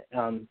that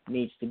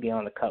needs to be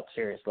on the Cup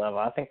Series level.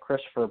 I think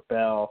Christopher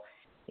Bell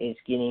is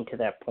getting to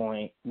that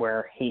point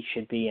where he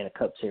should be in a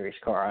Cup Series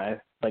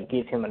car, but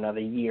give him another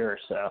year or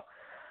so.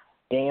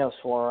 Daniel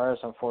Suarez,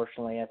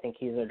 unfortunately, I think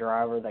he's a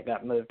driver that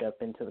got moved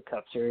up into the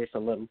Cup Series a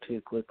little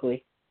too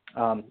quickly.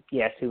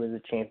 Yes, he was a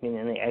champion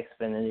in the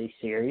Xfinity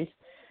Series.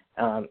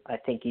 I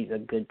think he's a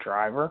good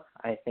driver.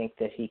 I think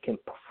that he can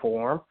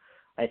perform.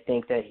 I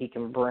think that he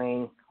can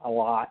bring a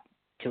lot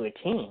to a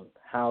team.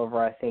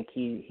 However, I think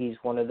he's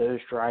one of those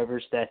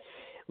drivers that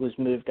was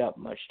moved up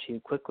much too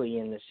quickly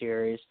in the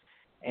series.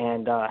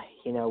 And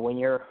when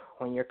you're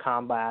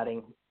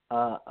combating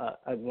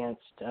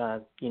against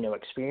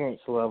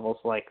experience levels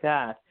like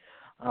that,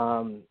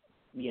 I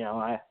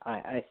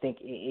think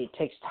it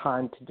takes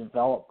time to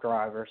develop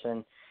drivers.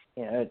 And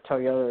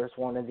Toyota is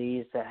one of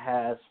these that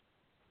has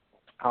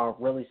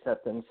really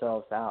set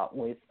themselves out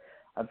with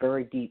a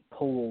very deep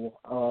pool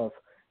of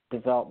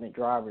development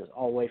drivers,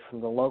 all the way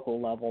from the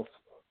local levels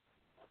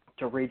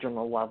to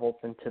regional levels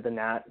and to the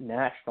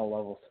national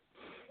levels.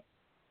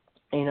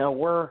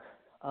 We're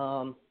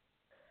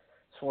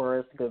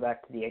Suarez to go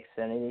back to the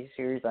Xfinity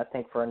Series, I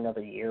think for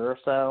another year or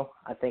so.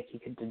 I think he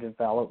could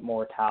develop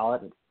more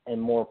talent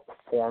and more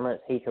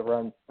performance. He could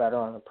run better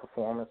on the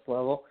performance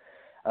level.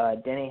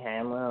 Denny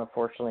Hamlin,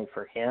 unfortunately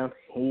for him,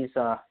 he's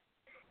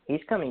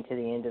coming to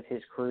the end of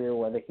his career,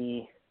 whether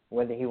he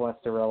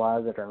wants to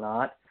realize it or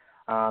not.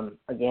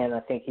 Again, I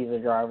think he's a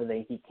driver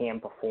that he can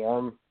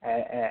perform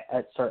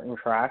at certain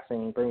tracks,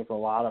 and he brings a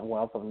lot of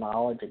wealth of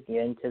knowledge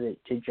again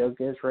to Joe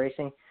Gibbs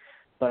Racing.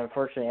 But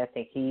unfortunately, I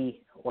think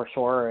he or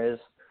Suarez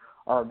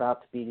are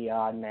about to be the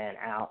odd man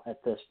out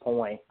at this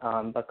point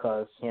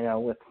because,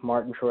 with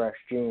Martin Truex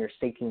Jr.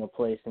 seeking a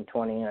place in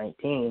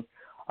 2019,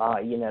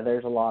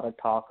 there's a lot of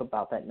talk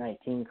about that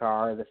 19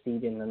 car, the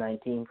seat in the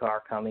 19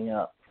 car coming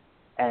up.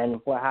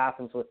 And what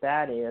happens with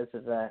that is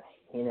that,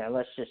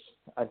 let's just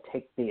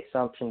take the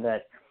assumption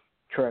that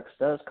Truex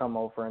does come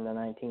over in the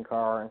 19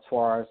 car and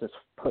Suarez is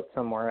put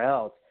somewhere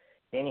else.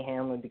 Denny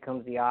Hamlin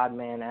becomes the odd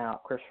man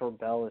out. Christopher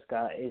Bell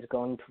is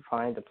going to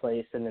find a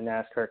place in the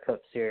NASCAR Cup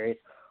Series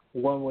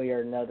one way or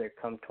another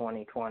come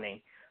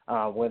 2020,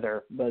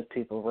 whether most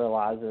people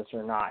realize this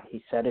or not.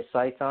 He set his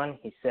sights on.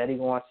 He said he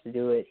wants to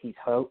do it. He's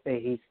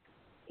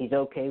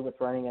okay with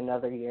running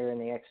another year in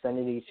the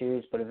Xfinity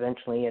Series, but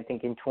eventually I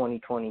think in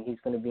 2020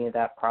 he's going to be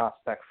that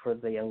prospect for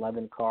the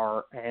 11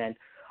 car, and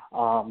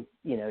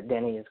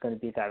Denny is going to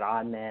be that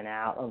odd man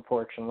out,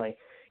 unfortunately.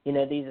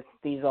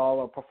 These all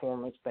are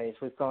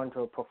performance-based. We've gone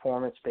to a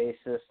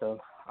performance-based system,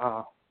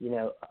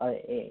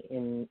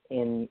 in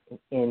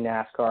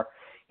NASCAR.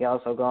 You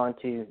also gone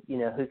to,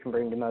 who can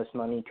bring the most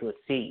money to a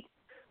seat.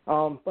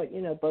 But,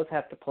 both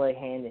have to play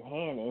hand in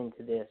hand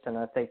into this, and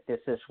I think this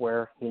is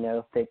where,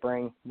 they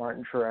bring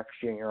Martin Truex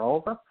Jr.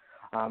 over.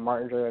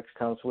 Martin Truex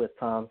comes with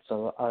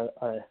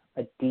a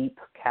deep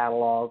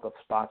catalog of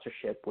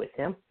sponsorship with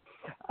him.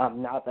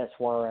 Not that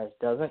Suarez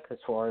doesn't, because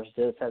Suarez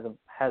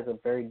has a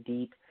very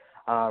deep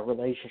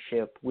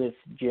relationship with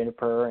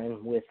Juniper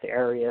and with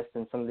Arias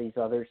and some of these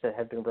others that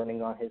have been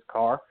running on his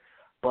car.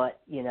 But,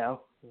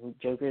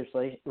 Joe Gibbs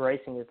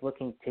Racing is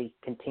looking to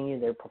continue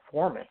their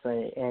performance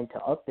and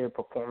to up their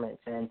performance,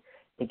 and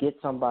to get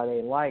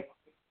somebody like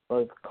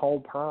both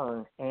Cole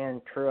Pearn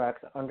and Truex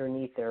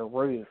underneath their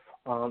roof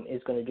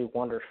is going to do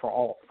wonders for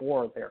all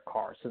four of their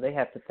cars. So they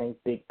have to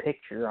think big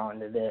picture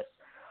onto this.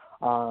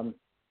 And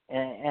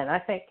I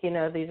think,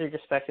 these are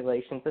just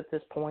speculations at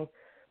this point.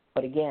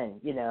 But again,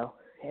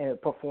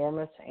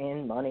 performance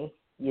and money,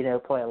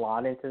 play a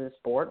lot into the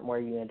sport and where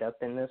you end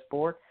up in this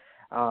sport.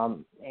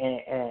 And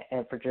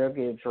for Joe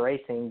Gibbs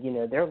Racing,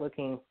 they're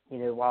looking,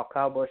 while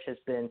Kyle Busch has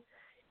been,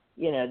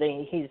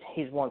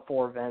 he's won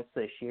 4 events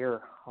this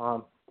year.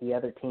 The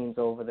other teams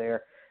over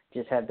there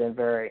just have been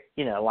very,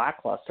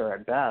 lackluster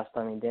at best.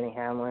 I mean, Denny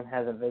Hamlin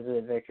hasn't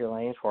visited Victory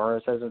Lane.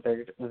 Suarez hasn't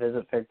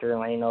visited Victory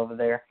Lane over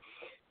there.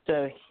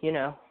 So,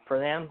 for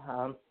them,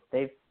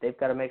 they've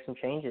got to make some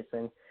changes.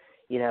 And,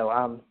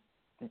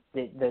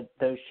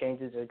 those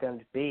changes are going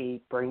to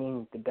be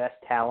bringing the best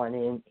talent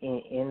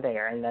in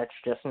there, and that's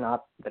just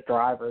not the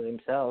driver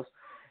themselves.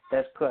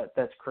 That's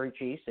crew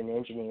chiefs and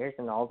engineers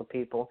and all the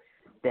people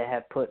that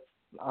have put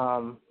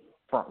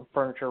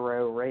Furniture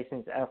Row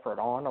Racing's effort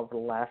on over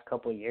the last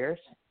couple of years,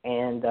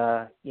 and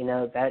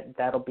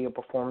that'll be a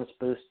performance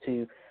boost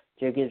to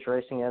Joe Gibbs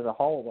Racing as a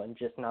whole, and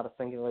just not a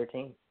singular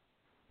team.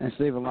 And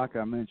Stephen, like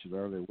I mentioned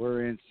earlier,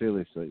 we're in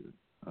silly season.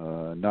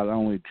 Not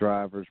only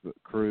drivers but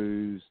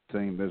crews,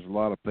 team. There's a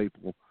lot of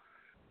people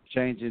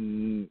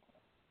changing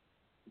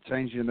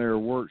their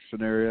work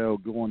scenario,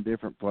 going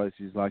different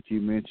places. Like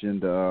you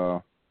mentioned,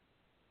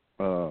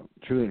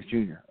 Truex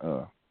Jr.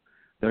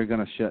 They're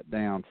going to shut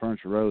down.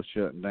 Furniture Row's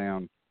shutting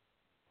down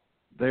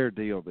their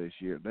deal this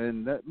year.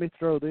 Then let me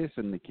throw this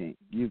in the kink.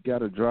 You've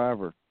got a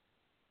driver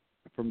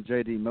from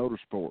JD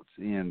Motorsports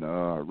in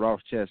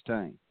Ross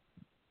Chastain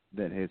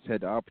that has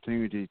had the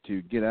opportunity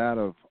to get out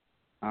of,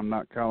 I'm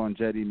not calling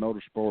JD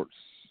Motorsports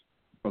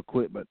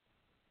equipment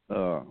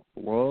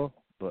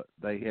but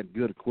they had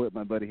good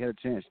equipment, but he had a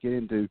chance to get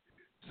into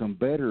some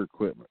better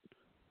equipment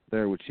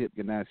there with Chip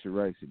Ganassi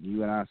Racing.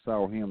 You and I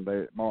saw him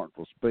there at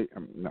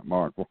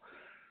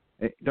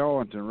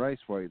Darlington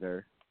Raceway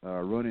there,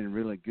 running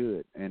really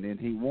good, and then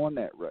he won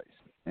that race.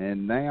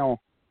 And now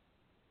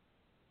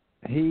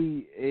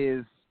he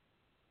is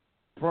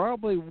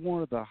probably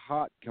one of the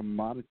hot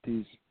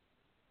commodities as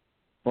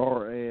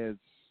far as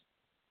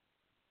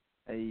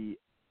a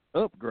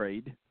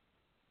upgrade.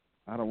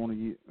 I don't want to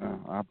use,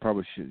 I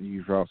probably shouldn't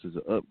use Ross as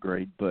an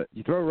upgrade, but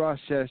you throw Ross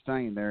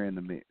Chastain there in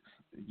the mix.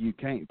 You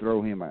can't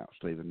throw him out,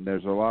 Stephen.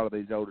 There's a lot of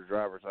these older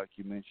drivers, like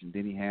you mentioned,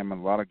 Denny Hamlin,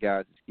 a lot of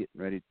guys that's getting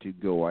ready to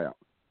go out.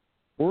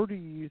 Where do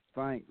you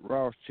think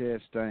Ross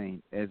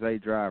Chastain, as a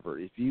driver,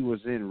 if you was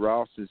in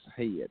Ross's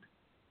head,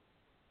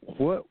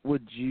 what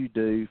would you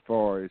do as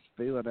far as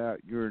filling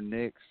out your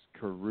next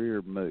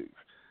career move?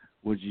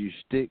 Would you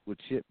stick with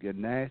Chip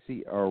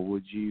Ganassi, or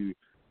would you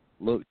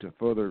look to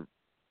further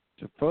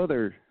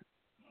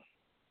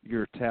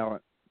your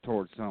talent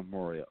towards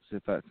somewhere else,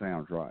 if that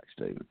sounds right,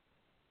 Stephen?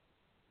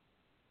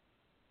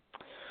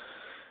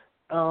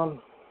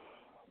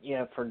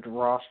 For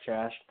Ross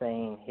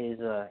Chastain, his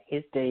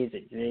days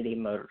at JD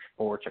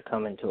Motorsports are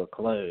coming to a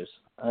close.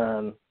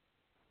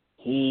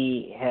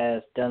 He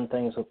has done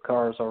things with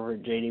cars over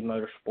at JD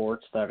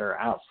Motorsports that are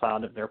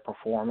outside of their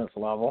performance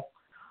level,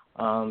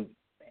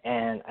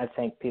 and I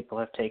think people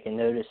have taken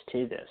notice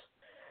to this.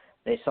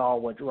 They saw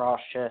what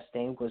Ross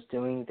Chastain was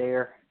doing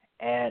there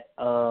at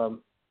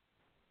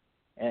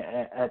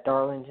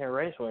Darlington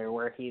Raceway,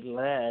 where he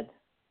led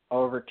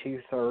over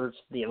 2/3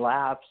 the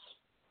laps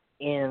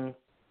in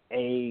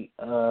a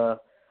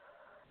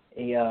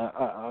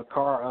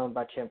car owned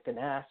by Chip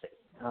Ganassi.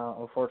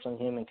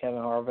 Unfortunately, him and Kevin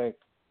Harvick,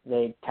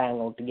 they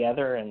tangled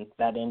together, and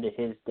that ended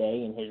his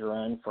day and his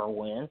run for a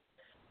win.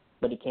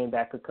 But he came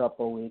back a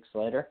couple of weeks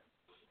later,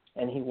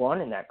 and he won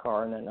in that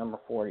car, in that number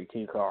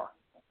 42 car.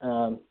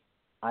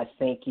 I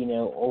think,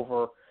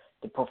 over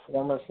the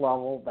performance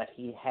level that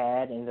he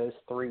had in those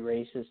 3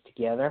 races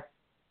together,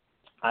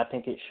 I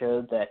think it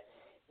showed that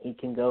he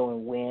can go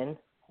and win,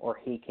 or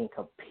he can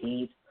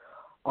compete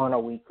on a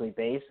weekly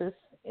basis,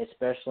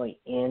 especially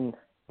in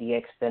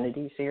the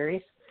Xfinity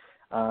Series,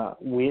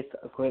 with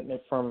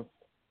equipment from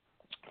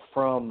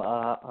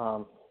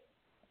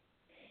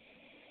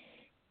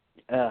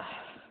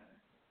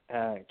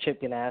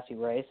Chip Ganassi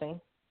Racing.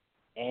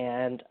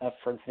 And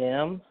for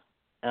them,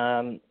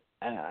 I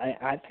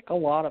think a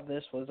lot of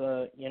this was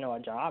a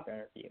job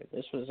interview.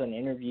 This was an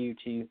interview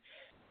to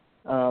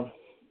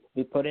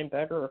be put in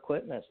better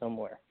equipment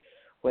somewhere.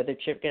 Whether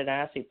Chip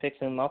Ganassi picks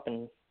him up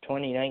in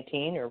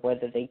 2019, or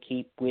whether they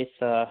keep with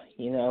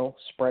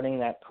spreading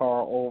that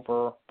car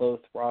over both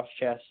Ross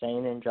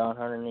Chastain and John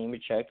Hunter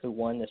Nemechek, who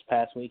won this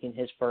past week in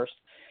his first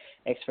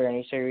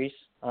Xfinity Series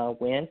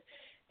win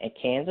at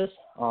Kansas,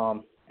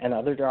 and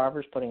other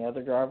drivers, putting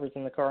other drivers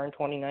in the car in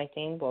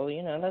 2019. Well,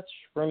 that's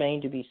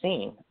remained to be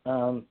seen.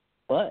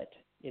 But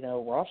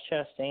Ross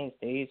Chastain's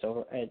days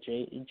over at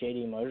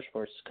JD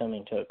Motorsports is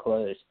coming to a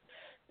close.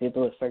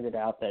 People have figured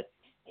out that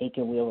he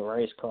can wheel a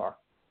race car,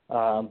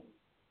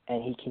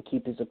 and he can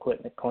keep his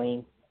equipment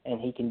clean, and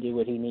he can do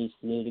what he needs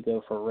to do to go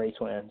for race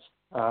wins,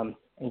 and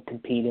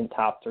compete in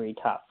top 3,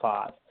 top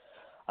 5.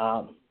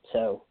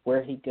 So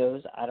where he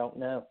goes, I don't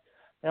know.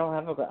 I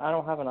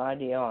don't have an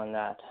idea on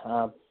that.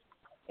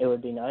 It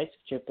would be nice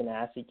if Chip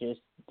Ganassi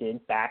just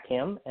did back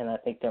him, and I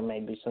think there may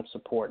be some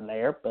support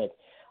there. But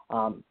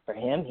for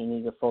him, he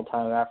needs a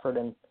full-time effort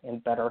and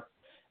better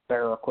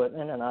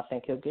equipment, and I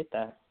think he'll get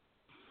that.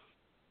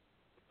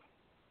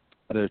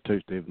 I do too,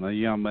 Stephen. A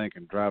young man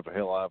can drive the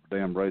hell out of a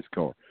damn race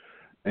car,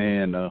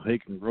 and he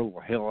can grow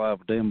the hell out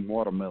of a damn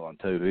watermelon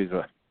too. He's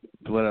a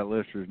to let our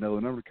listeners know.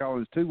 The number to call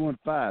is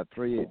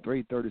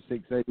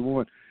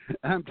 215-383-3681.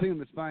 I'm Tim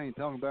Disspain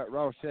talking about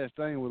Ross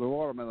Chastain with a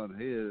watermelon.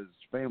 His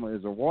family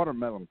is a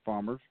watermelon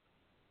farmers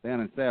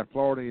down in South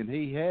Florida, and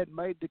he had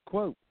made the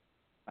quote.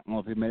 I don't know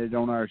if he made it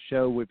on our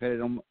show. We've had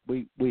it on.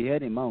 We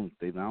had him on,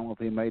 Stephen. I don't know if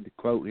he made the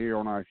quote here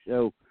on our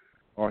show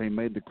or he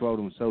made the quote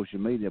on social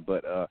media,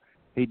 but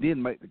he did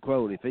make the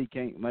quote. If he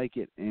can't make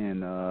it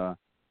in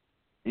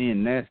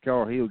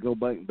NASCAR, he'll go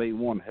back and be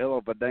one hell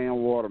of a damn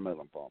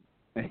watermelon farmer.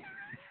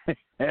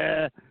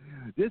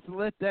 just to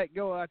let that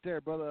go out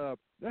there. But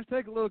let's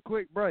take a little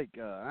quick break.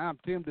 I'm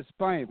Tim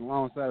Disspain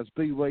alongside of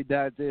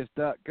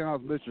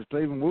SpeedwayDigest.com's Mr.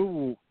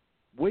 Stephen.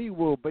 We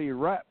will be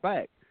right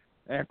back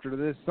after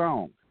this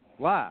song,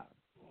 live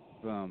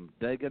from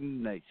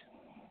Degen Nation.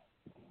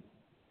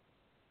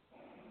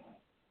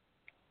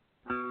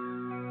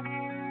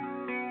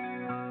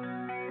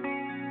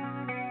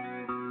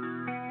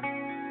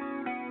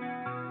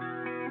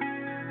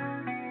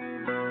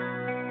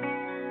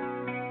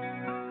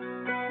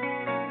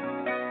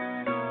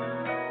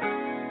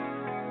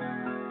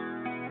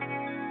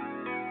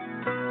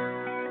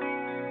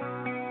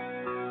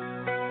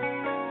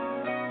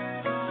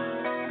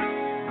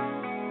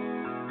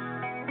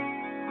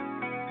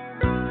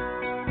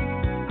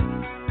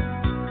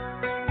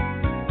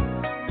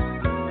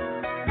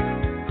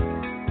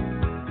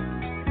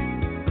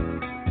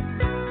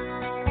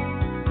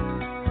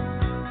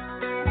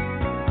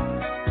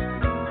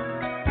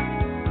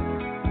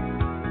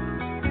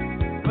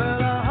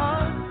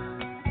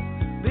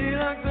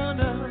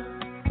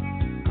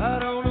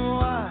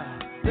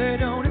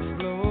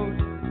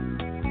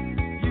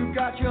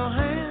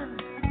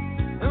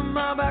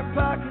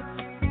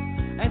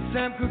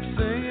 Sam Cooke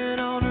singing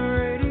on the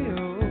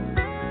radio.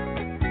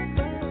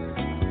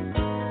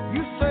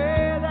 You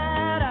say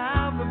that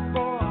I'm the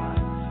boy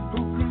who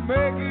can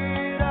make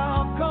it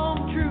all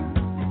come true.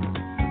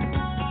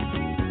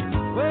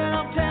 Well,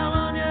 I'm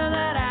telling you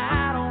that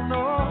I don't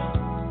know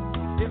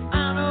if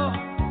I know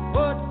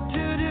what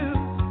to do.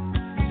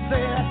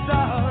 Say that's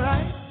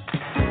alright,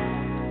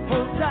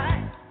 hold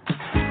tight.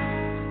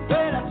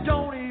 Well, I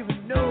don't even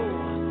know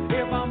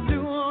if I'm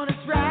doing it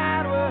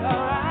right. Well,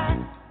 alright.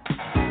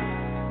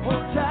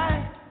 Hold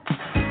tight,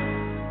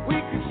 we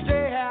could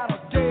stay out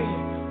all day,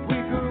 we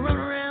could run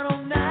around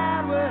all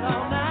night, well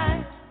all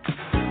night,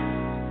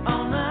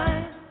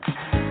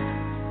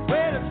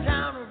 well it's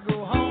time to go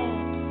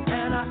home,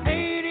 and I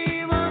ain't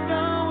even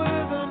done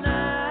with the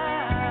night.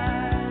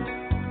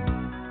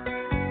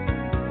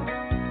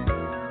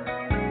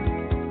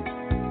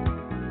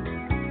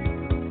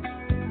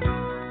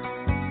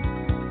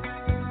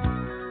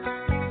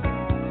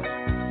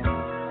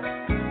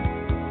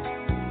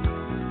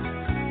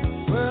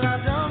 Well, I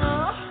don't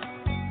know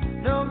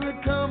no good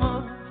come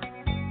on,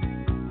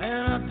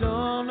 and I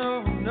don't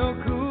know no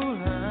cool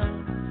line.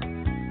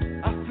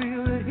 I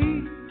feel the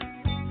heat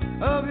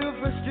of your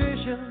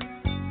frustration.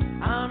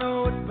 I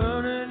know it's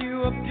burning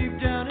you up deep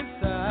down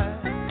inside.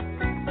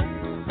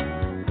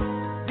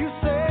 You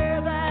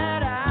say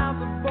that I'm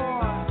the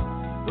boy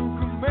who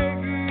can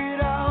make it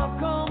all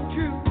come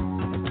true.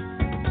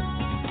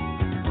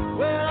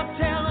 Well, I'm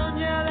telling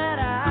you that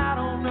I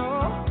don't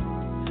know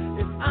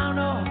if I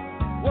know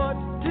what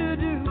to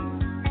do.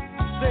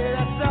 Say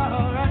that's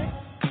alright,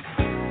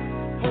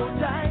 hold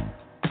tight.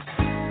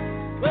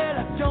 Well,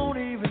 I don't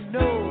even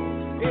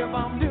know if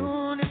I'm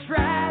doing this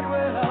right.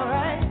 Well,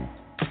 alright,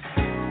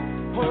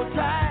 hold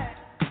tight.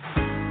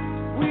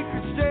 We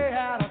could stay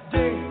out all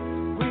day,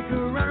 we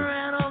could run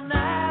around all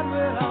night.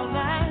 Well, all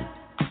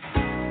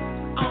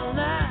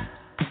night,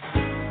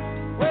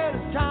 well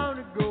it's time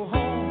to go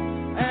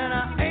home, and I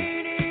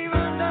ain't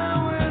even done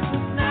with the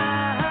night.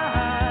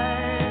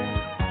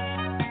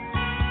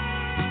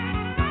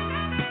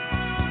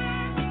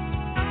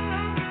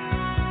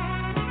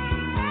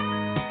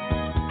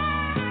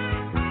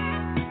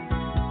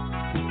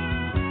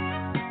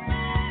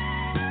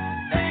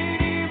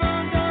 Ain't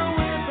even done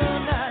with the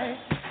night.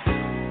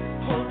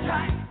 Hold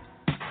tight.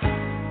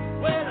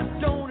 Well, I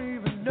don't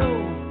even know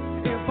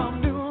if I'm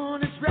doing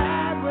this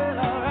right. Well,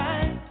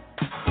 alright.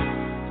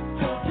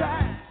 Hold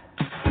tight.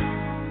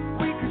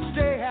 We could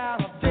stay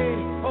out all day,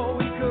 or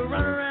we could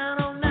run around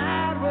all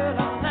night. Well,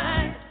 all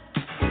night.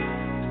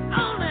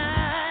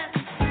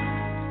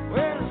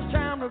 Well, it's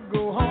time to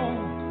go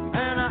home,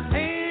 and I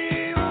ain't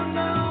even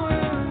done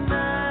with the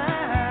night.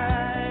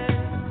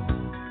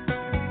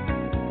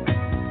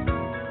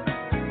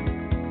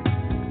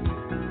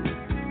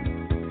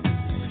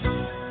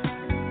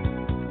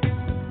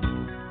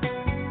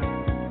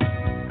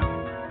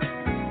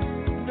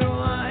 No,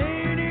 I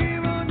ain't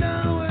even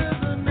done with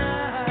the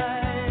night.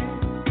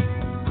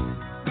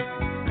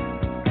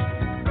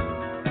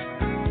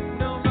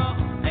 No, I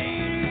ain't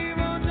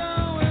even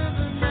done with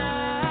the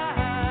night.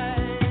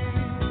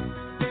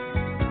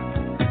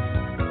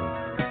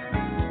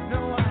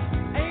 No, I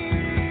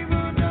ain't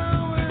even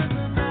done with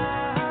the night. No, ain't even done with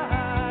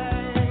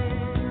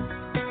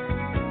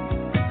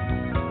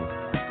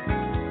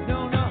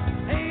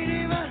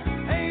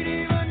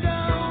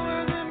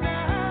the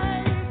night.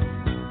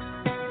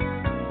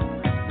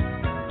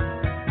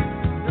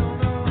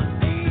 No,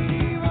 ain't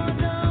even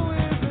done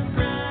with the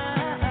night.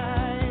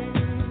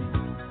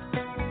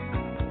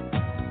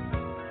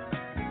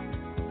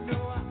 No,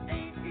 I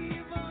ain't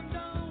even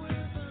done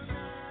with the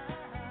night.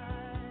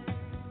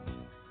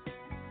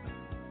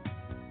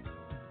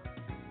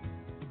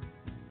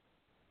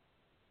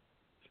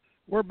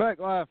 We're back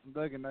live from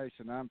Degen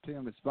Nation. I'm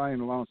Tim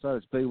Disspain alongside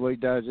of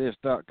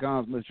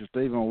SpeedwayDigest.com's Mr.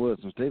 Stephen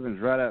Wilson.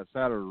 Stephen's right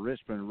outside of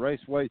Richmond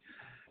Raceway.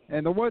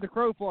 And the way the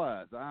crow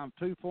flies, I'm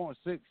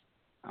 2.6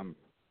 I'm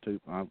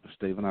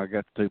Stephen. I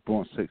got the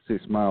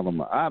 2.66 mile on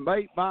my. I'm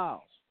 8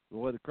 miles. The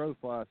way the crow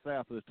flies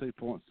south of the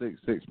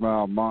 2.66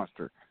 mile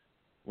monster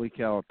we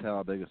call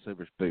Talladega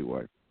Super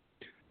Speedway.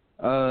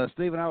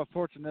 Stephen, I was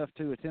fortunate enough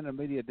to attend a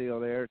media deal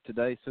there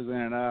today.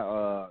 Suzanne and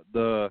I,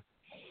 the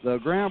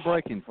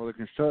groundbreaking for the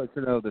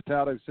construction of the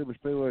Talladega Super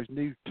Speedway's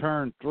new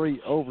Turn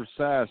 3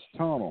 oversized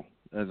tunnel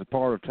as a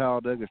part of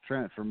Talladega's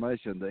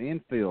transformation, the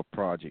infield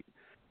project.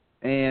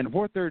 And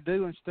what they're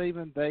doing,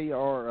 Stephen, they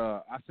are,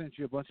 I sent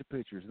you a bunch of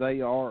pictures.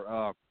 They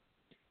are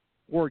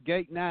where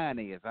Gate 9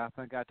 is. I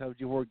think I told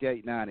you where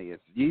Gate 9 is.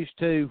 Used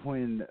to,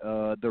 when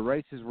the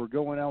races were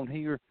going on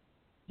here,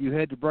 you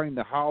had to bring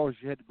the haulers,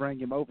 you had to bring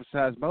them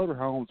oversized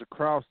motorhomes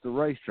across the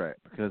racetrack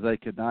because they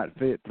could not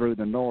fit through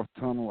the north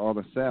tunnel or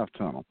the south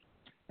tunnel.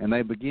 And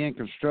they began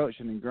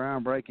construction and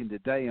groundbreaking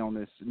today on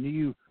this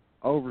new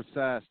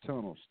oversized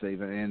tunnel,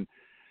 Stephen. And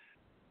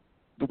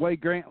the way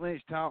Grant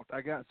Lynch talked,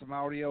 I got some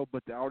audio,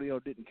 but the audio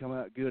didn't come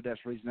out good.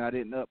 That's the reason I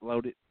didn't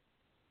upload it.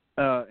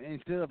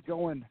 Instead of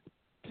going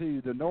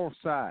to the north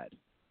side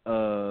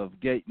of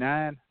Gate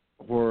 9,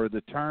 where the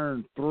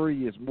Turn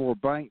 3 is more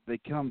banked, they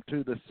come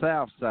to the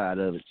south side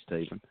of it,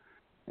 Stephen.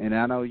 And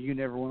I know you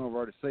never went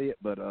over to see it,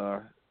 but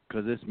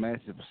because it's a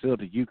massive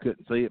facility, you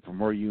couldn't see it from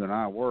where you and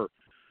I were.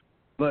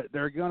 But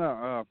they're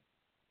gonna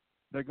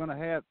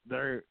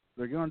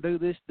do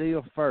this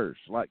deal first,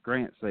 like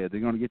Grant said.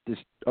 They're gonna get this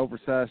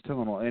oversized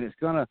tunnel, and it's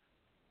gonna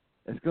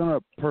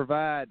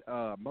provide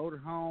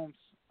motorhomes.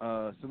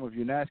 Some of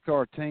your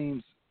NASCAR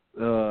teams,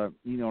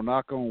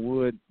 knock on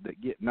wood,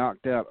 that get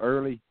knocked out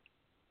early,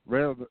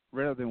 rather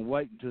than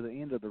waiting to the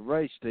end of the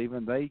race,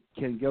 Stephen, they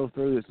can go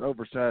through this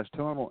oversized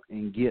tunnel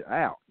and get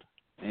out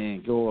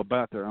and go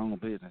about their own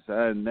business.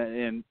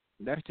 And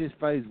that's just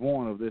phase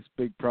one of this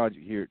big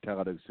project here at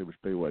Talladega Super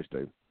Speedway,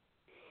 Steve.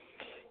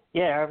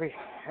 Yeah,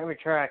 every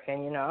track,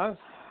 and I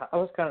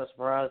was kind of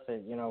surprised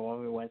that when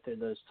we went through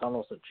those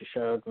tunnels that you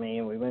showed me,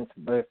 and we went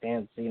through both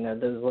ends.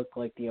 Those look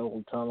like the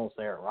old tunnels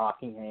there at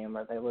Rockingham,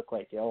 or they look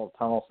like the old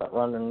tunnels that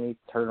run underneath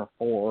Turn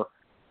 4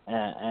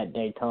 at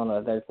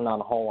Daytona. There's not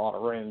a whole lot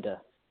of room to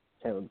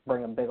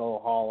bring a big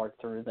old hauler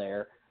through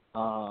there. I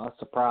was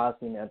surprised,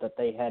 that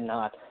they had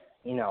not,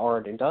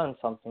 already done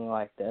something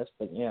like this.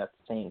 But at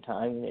the same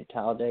time,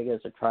 Talladega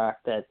is a track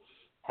that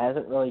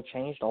hasn't really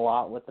changed a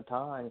lot with the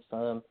times.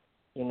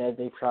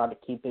 They've tried to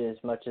keep it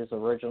as much as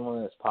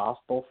original as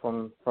possible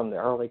from the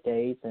early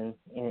days in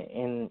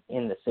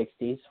the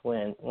 60s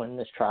when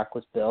this track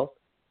was built.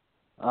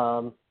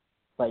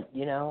 But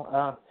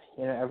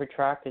every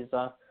track is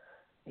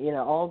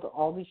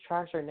all these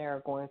tracks right now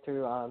are going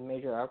through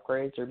major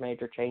upgrades or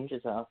major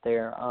changes out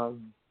there.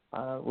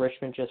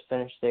 Richmond just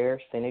finished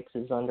theirs. Phoenix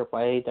is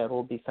underway. That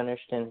will be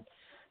finished in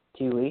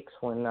 2 weeks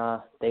when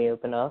they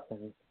open up,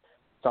 and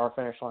start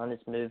finish line is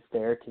moved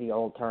there to the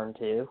old Turn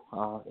 2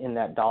 in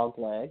that dog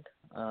leg.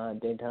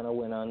 Daytona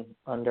went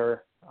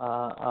under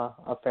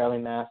a fairly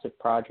massive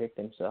project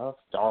themselves,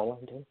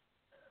 Darlington.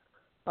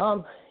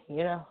 All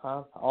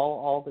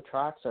the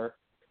tracks are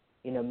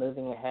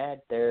moving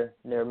ahead. They're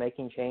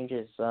making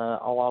changes. A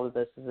lot of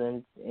this is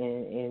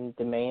in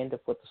demand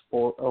of what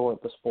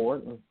the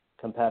sport and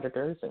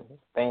competitors and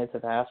fans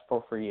have asked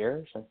for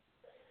years, and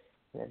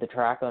the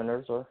track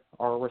owners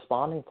are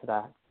responding to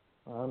that.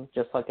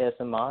 Just like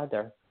SMI,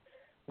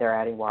 they're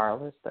adding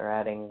wireless, they're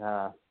adding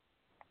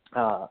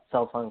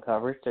cell phone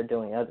coverage, they're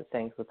doing other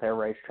things with their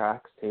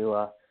racetracks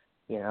to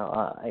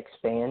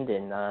expand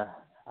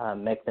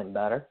and make them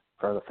better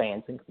for the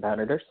fans and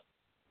competitors.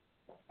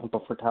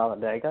 But for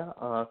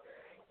Talladega,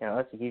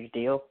 that's a huge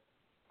deal.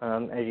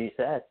 As you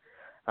said,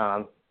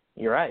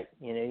 you're right.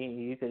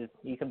 You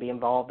could be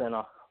involved in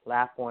a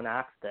lap one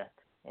accident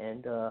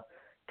and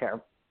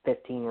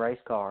 15 race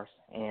cars,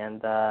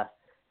 and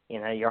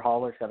your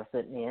hauler's got to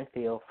sit in the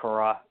infield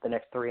for the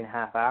next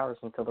 3.5 hours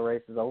until the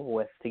race is over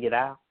with to get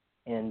out.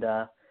 And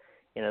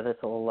this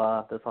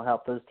will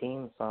help those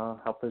teams,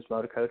 help those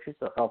motor coaches,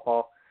 it'll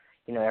help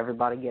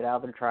everybody get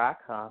out of the track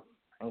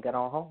and get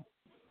on home.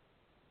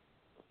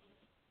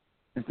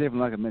 And Stephen,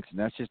 like I mentioned,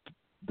 that's just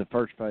the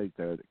first phase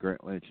there that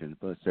Grant Lynch and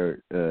Bus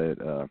there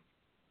at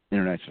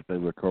International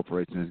Speedway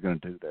Corporation is going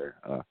to do there.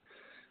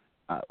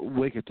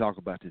 We could talk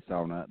about this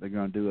all night. They're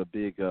going to do a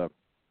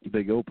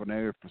big open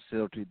air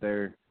facility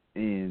there,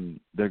 and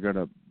they're going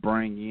to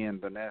bring in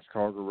the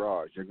NASCAR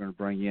garage. They're going to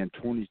bring in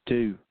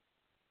 22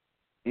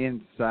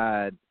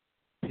 inside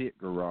pit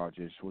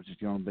garages, which is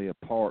going to be a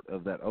part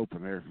of that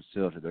open air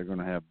facility. They're going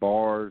to have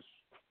bars,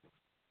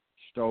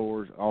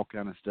 stores, all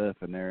kind of stuff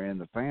in there,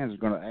 and the fans are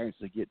going to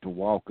actually get to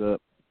walk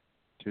up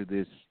to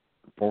this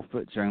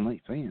 4-foot chain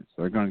link fence.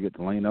 They're going to get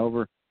to lean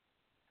over,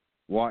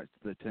 watch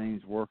the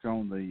teams work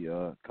on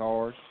the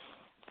cars,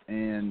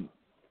 and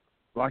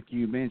like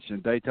you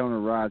mentioned, Daytona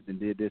Rising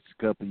did this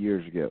a couple of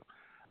years ago.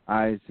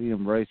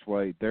 ISM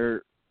Raceway,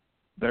 they're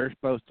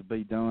supposed to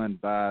be done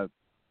by,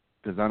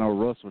 because I know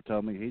Russell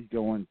told me he's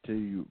going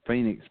to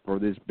Phoenix for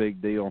this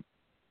big deal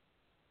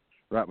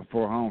right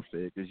before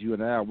Homestead, because you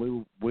and I,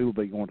 we will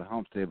be going to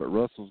Homestead, but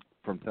Russell's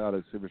from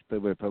Talladega Super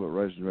Speedway Public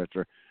Racing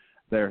Director.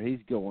 there.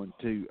 He's going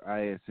to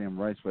ISM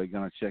Raceway,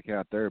 going to check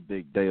out their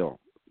big deal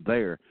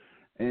there.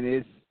 And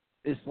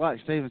it's like,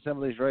 Stephen,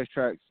 some of these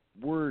racetracks,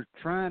 we're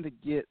trying to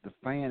get the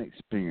fan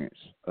experience.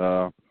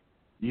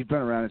 You've been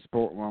around this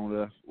sport long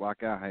enough,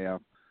 like I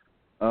have.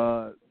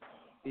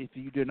 If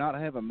you do not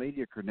have a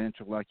media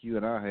credential like you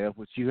and I have,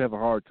 which you have a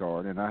hard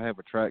card and I have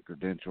a track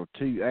credential,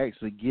 to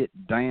actually get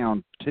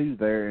down to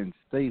there and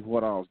see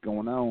what all's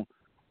going on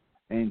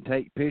and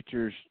take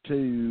pictures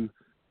to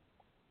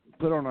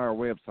put on our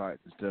websites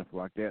and stuff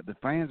like that, the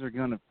fans are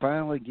going to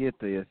finally get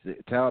this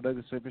at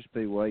Talladega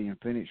Superspeedway and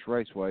Phoenix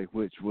Raceway,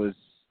 which was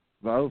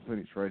the old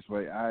Phoenix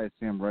Raceway,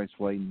 ISM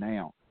Raceway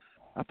now.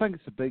 I think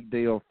it's a big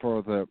deal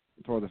for the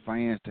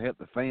fans, to help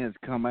the fans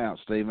come out,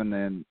 Stephen,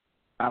 and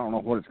I don't know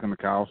what it's going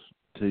to cost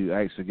to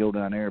actually go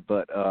down there,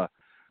 but the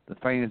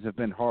fans have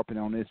been harping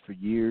on this for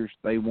years.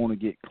 They want to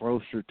get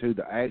closer to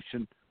the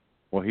action.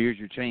 Well, here's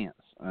your chance.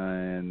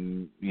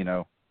 And,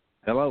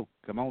 hello,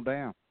 come on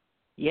down.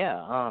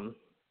 Yeah,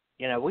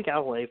 we got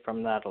away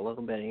from that a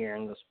little bit here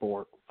in the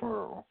sport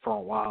for a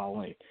while,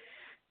 and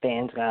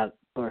fans got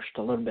pushed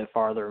a little bit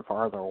farther and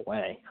farther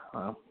away.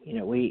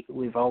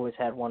 We've always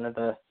had one of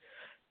the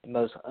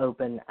most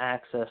open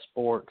access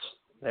sports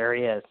there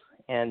is,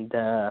 and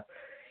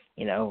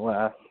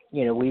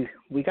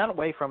we got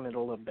away from it a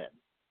little bit.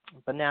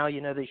 But now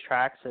these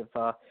tracks have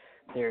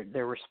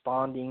they're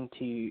responding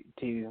to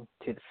the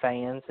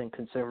fans and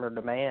consumer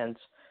demands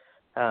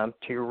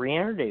to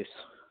reintroduce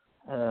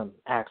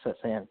access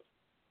in.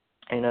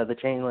 The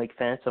chain link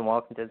fence and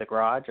walking to the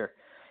garage are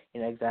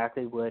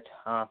exactly what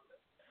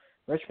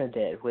Richmond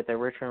did with their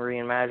Richmond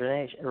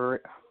Reimagined.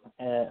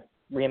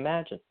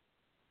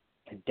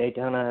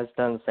 Daytona has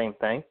done the same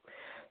thing.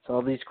 So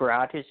all these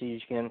garages, you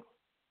can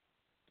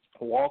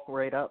walk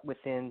right up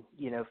within,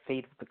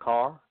 feet of the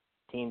car.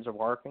 Teams are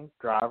working.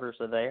 Drivers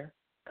are there,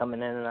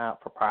 coming in and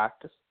out for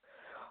practice.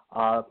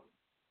 Go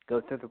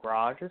through the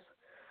garages.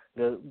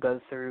 Go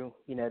through,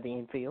 the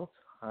infields.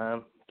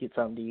 Get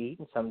something to eat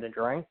and something to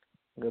drink.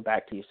 Go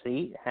back to your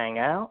seat. Hang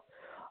out.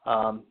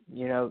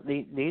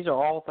 These are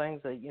all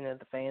things that,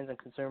 the fans and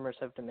consumers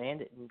have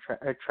demanded, and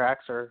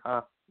tracks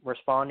are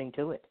responding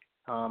to it.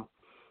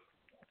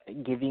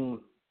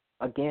 Giving,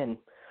 again,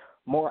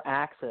 more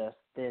access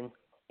than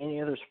any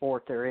other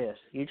sport there is.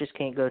 You just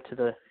can't go to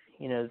the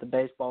the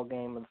baseball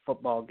game or the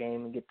football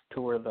game and get to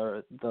tour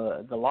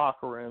the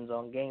locker rooms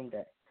on game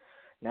day.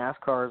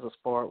 NASCAR is a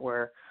sport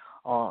where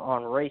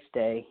on race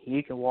day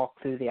you can walk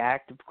through the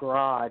active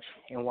garage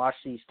and watch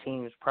these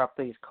teams prep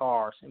these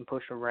cars and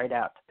push them right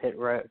out to pit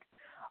road.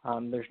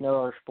 There's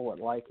no other sport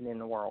like it in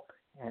the world,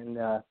 and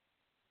the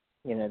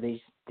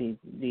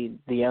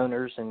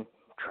owners and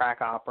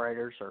track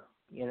operators are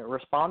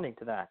responding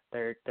to that.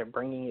 They're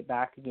bringing it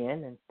back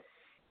again,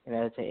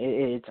 and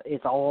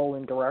it's all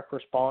in direct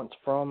response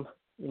from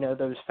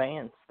those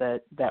fans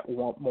that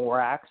want more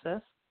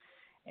access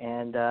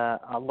and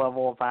a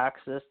level of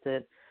access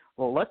that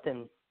will let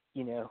them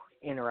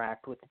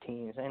interact with the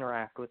teams,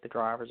 interact with the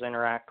drivers,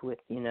 interact with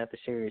the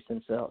series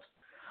themselves,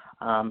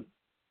 and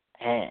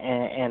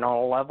on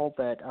a level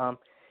that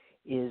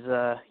is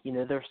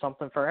there's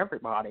something for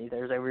everybody.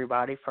 There's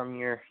everybody from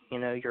your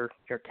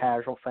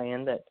casual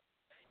fan that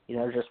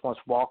just wants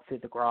to walk through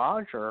the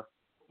garage, or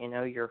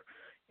your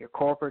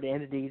corporate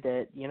entity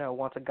that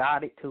wants a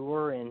guided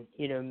tour and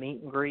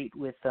meet and greet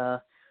with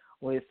their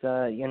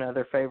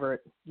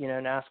favorite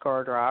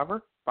NASCAR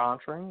driver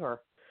sponsoring,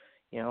 or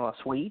a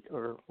suite,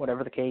 or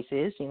whatever the case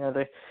is.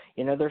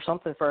 There's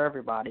something for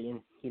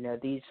everybody,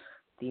 and these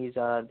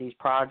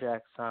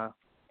projects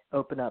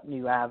open up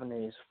new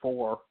avenues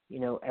for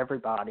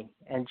everybody,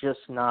 and just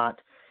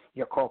not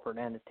your corporate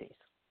entities.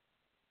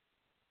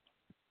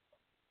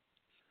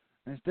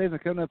 And Stephen,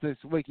 coming up this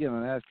weekend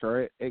on the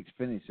NASCAR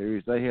Xfinity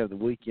Series, they have the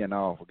weekend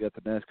off. We got the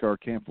NASCAR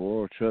Campbell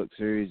Royal Truck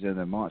Series and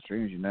the Monster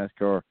Energy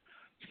NASCAR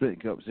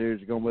Sprint Cup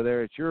Series are going to be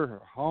there at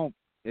your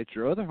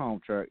other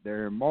home track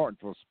there in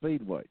Martinsville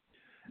Speedway.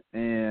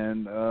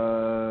 And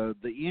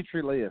the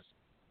entry list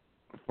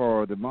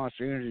for the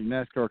Monster Energy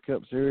NASCAR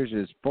Cup Series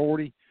is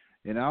 40,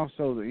 and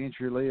also the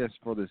entry list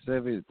for the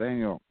 7th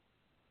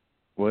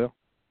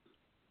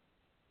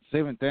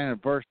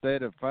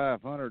anniversary of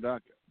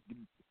 500.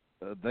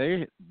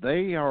 They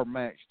are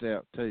maxed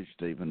out too,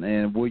 Stephen.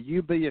 And will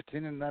you be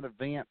attending that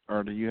event,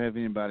 or do you have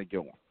anybody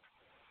going?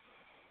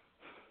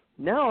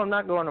 No, I'm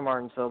not going to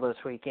Martinsville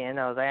this weekend.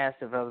 I was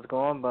asked if I was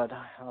going, but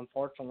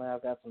unfortunately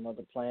I've got some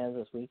other plans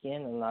this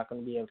weekend. I'm not going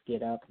to be able to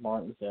get out to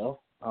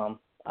Martinsville.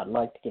 I'd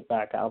like to get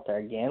back out there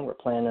again. We're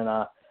planning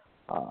a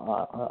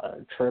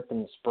trip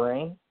in the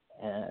spring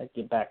and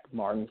get back to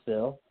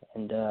Martinsville.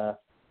 And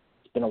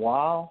it's been a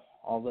while,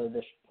 although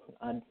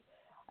I'd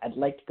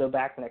like to go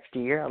back next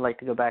year. I'd like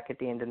to go back at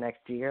the end of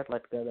next year. I'd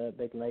like to go to a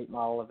big late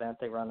model event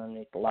they run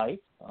underneath the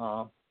lights.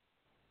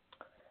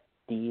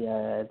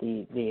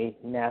 The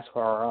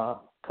NASCAR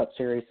Cup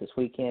Series this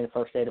weekend,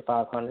 first day to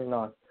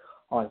 500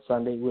 on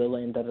Sunday, will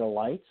end under the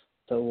lights.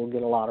 So we'll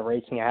get a lot of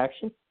racing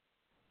action.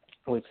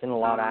 We've seen a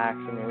lot of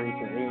action in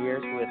recent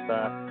years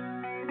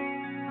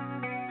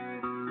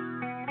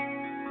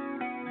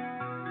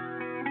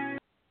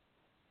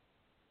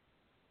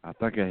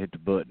think I hit the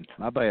button.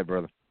 My bad,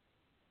 brother.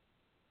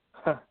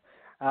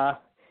 Yeah,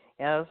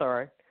 that's all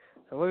right.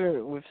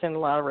 So we've seen a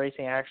lot of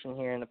racing action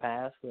here in the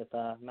past with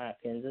Matt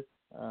Kenseth.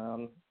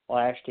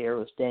 Last year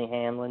was Denny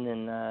Hamlin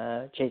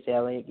and Chase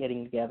Elliott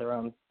getting together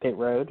on pit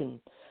road, and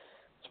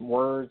some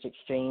words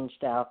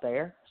exchanged out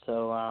there.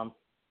 So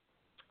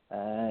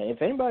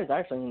if anybody's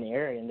actually in the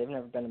area and they've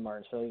never been to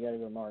Martinsville, you got to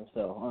go to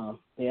Martinsville.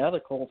 The other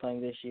cool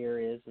thing this year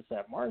is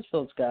that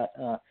Martinsville's got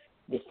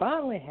they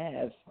finally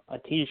have a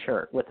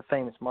T-shirt with the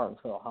famous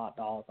Martinsville hot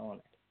dog on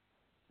it.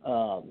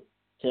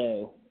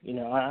 So, you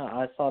know,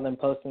 I saw them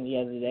posting the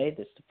other day.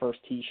 This is the first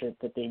T-shirt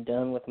that they've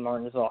done with the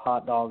Martinsville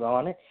hot dog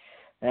on it.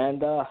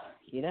 And,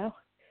 you know,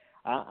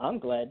 I'm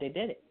glad they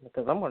did it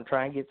because I'm going to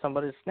try and get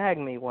somebody to snag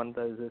me one of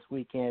those this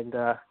weekend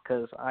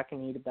because I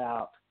can eat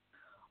about,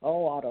 I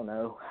don't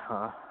know,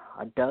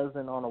 a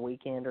dozen on a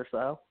weekend or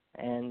so,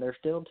 and they're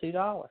still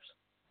 $2.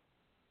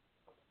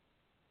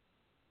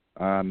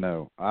 I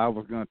know. I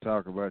was going to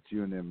talk about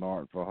you and them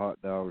Martinsville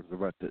hot dogs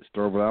about that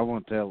story, but I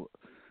want to tell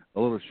a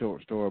little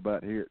short story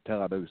about here at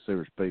Talladega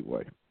Super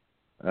Speedway.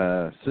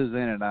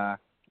 Suzanne and I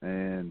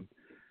and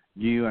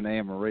you and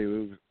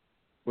Anne-Marie,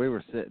 we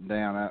were sitting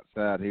down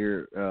outside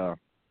here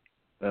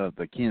of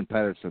the Ken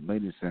Patterson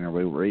Media Center.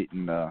 We were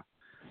eating, I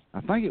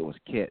think it was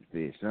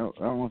catfish. I don't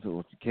know if it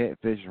was the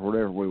catfish or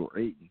whatever we were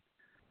eating.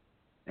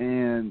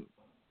 And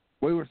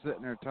we were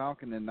sitting there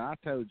talking, and I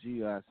told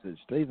you, I said,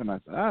 Stephen, I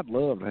said, I'd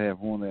love to have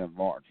one of them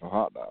Martinsville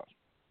hot dogs.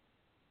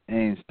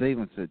 And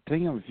Stephen said,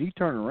 Tim, if you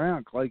turn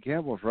around, Clay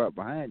Campbell's right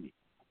behind you.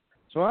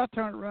 So I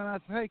turned around, I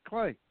said, hey,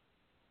 Clay.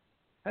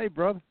 Hey,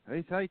 brother.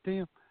 He said, hey,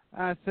 Tim.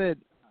 I said,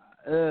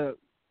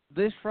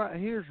 this right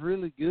here is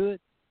really good,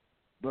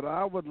 but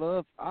I would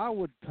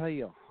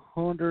pay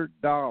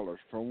 $100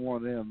 for one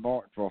of them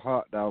Martinsville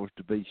hot dogs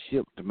to be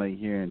shipped to me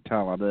here in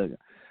Talladega.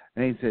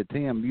 And he said,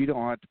 Tim, you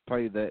don't have to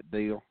pay that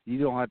deal. You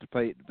don't have to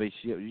pay it to be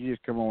shipped. You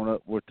just come on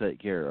up. We'll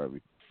take care of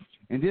you.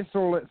 And just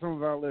sort of let some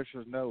of our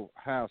listeners know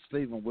how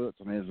Stephen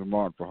Wilson is with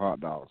Martinsville hot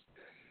dogs.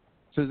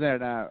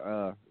 Suzanne and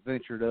I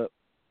ventured up,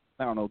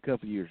 I don't know, a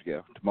couple of years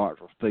ago to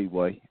Martinsville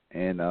Speedway,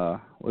 and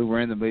we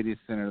were in the media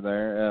center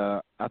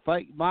there. I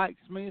think Mike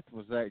Smith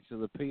was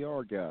actually the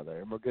PR guy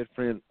there. My good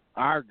friend,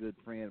 our good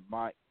friend,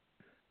 Mike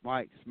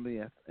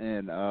Smith.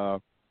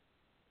 And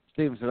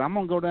Stephen said, I'm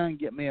going to go down and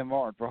get me a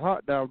Martinsville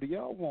hot dog. Do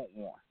y'all want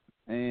one?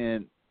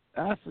 And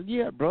I said,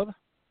 yeah, brother.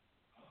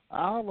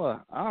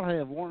 I'll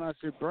have one. I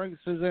said, bring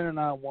Suzanne and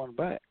I one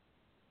back.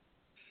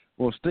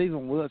 Well,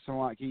 Stephen Wilson,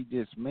 like he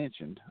just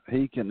mentioned,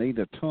 he can eat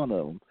a ton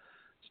of them.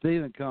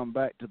 Stephen come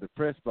back to the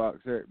press box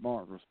there at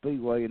Martinsville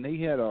Speedway, and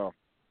he had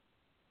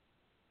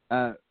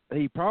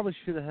he probably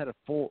should have had a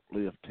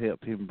forklift to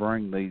help him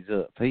bring these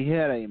up. He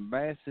had a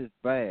massive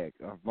bag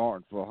of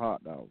Martinsville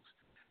hot dogs.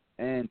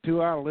 And to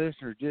our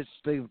listeners,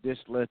 Steve,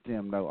 just let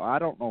them know, I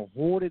don't know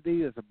what it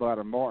is about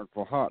a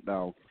Martinsville hot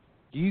dog.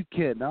 You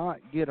cannot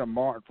get a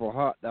Martinsville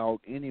hot dog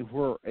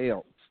anywhere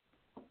else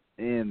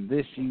in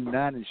this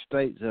United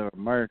States of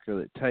America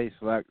that tastes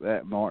like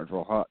that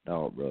Martinsville hot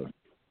dog, brother.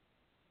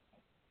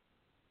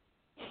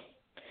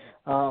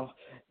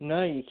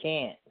 No, you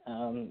can't.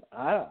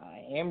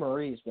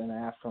 Anne-Marie's been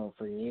after them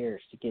for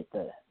years to get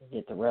the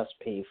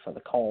recipe for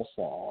the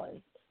coleslaw,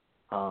 and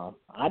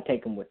I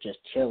take them with just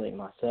chili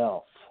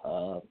myself.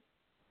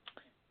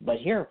 But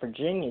here in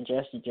Virginia,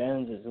 Jesse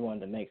Jones is the one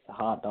that makes the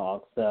hot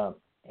dogs,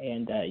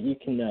 and you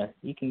can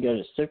go to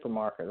the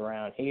supermarket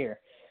around here,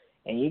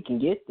 and you can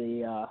get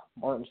the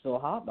Martinsville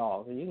hot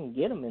dogs. You can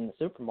get them in the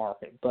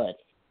supermarket, but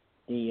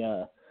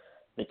the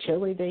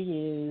chili they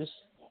use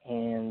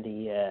and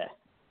the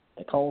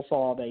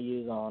coleslaw they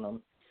use on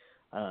them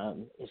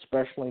is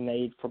specially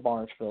made for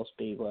Barnesville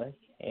Speedway.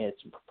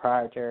 It's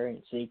proprietary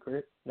and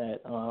secret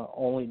that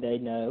only they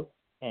know,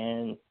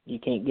 and you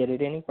can't get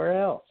it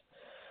anywhere else.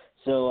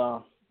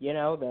 So, you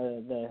know,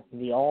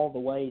 the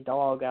all-the-way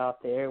dog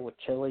out there with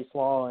chili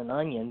slaw and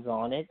onions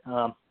on it,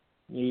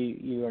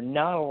 you are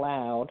not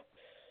allowed.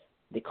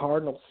 The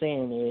cardinal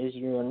sin is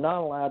you are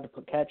not allowed to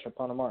put ketchup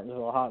on a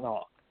Martinsville hot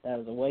dog. That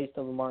is a waste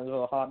of a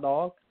Martinsville hot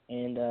dog,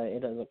 and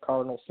it is a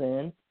cardinal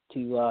sin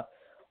to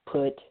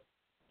put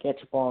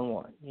ketchup on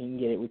one. You can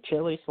get it with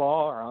chili,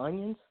 slaw, or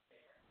onions,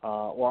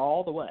 or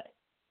all the way,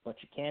 but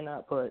you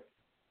cannot put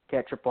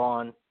ketchup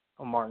on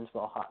a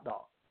Martinsville hot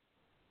dog.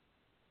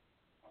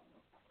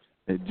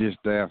 It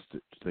just doused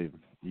it, Stephen.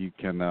 You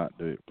cannot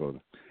do it, brother.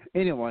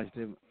 Anyway,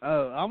 Stephen,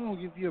 I'm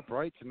gonna give you a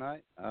break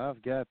tonight.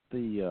 I've got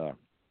the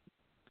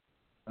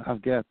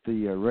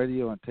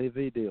radio and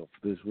TV deal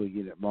for this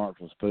weekend at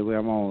Martinsville Speedway.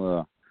 I'm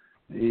on.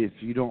 If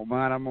you don't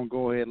mind, I'm gonna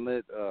go ahead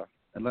and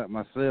let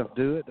myself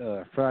do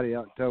it. Friday,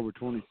 October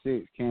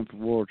 26th, Camping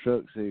World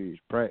Truck Series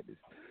practice,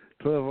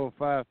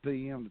 12:05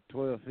 p.m. to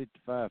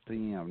 12:55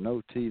 p.m.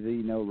 No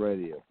TV, no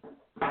radio.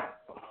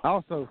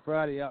 Also,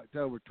 Friday,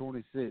 October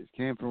 26th,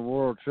 Camping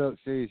World Truck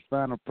Series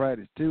final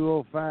practice,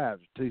 2:05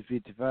 to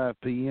 2:55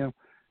 p.m.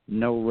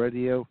 No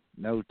radio,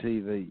 no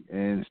TV.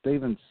 And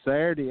Stephen,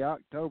 Saturday,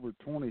 October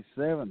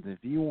 27th, if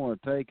you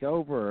want to take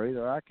over, or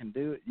either I can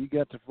do it, you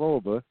got the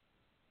floor, bud.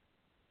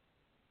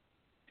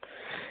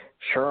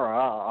 Sure,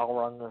 I'll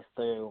run this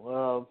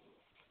through.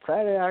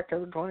 Friday,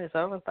 October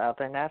 27th, out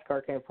there,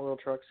 NASCAR Camp World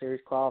Truck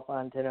Series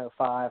qualifying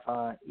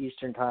 10:05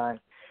 Eastern Time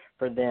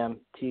for them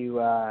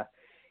to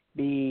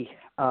be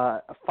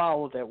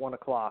followed at 1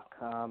 o'clock.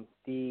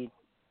 The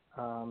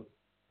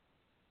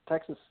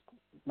Texas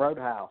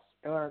Roadhouse,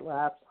 200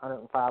 laps,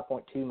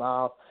 105.2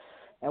 miles.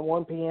 At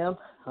 1 p.m.,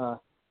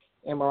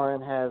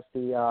 MRN has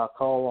the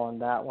call on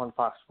that one.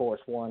 Fox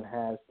Sports 1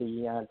 has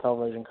the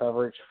television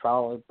coverage,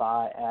 followed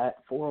by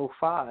at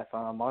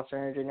 4:05 Monster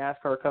Energy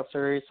NASCAR Cup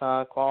Series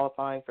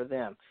qualifying for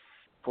them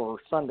for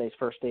Sunday's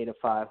first date of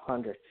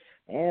 500.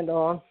 And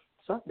on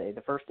Sunday,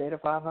 the first date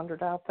of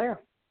 500 out there.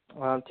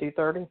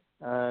 2:30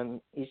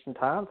 Eastern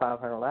Time,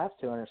 500 laps,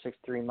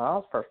 263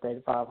 miles, first date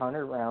of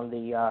 500 around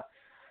the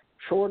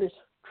shortest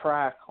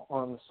track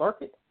on the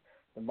circuit,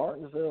 the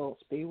Martinsville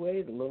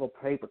Speedway, the little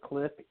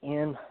paperclip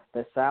in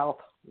the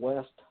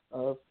southwest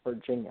of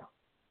Virginia.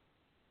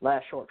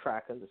 Last short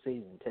track of the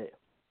season, too.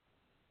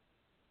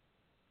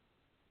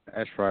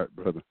 That's right,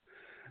 brother.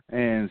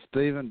 And,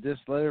 Stephen,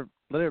 just let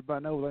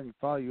everybody know they can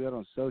follow you out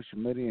on social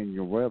media and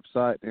your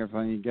website and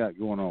everything you got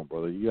going on,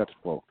 brother. You got the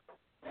floor.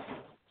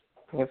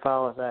 You can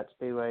follow us at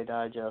Speedway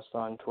Digest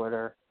on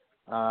Twitter.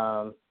 We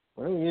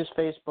don't use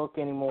Facebook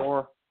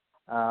anymore,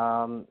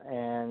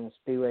 and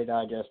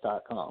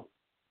SpeedwayDigest.com.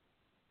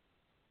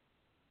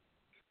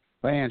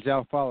 Fans,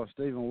 y'all follow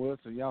Stephen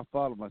Wilson. Y'all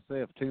follow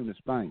myself, Tim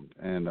Disspain.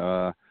 And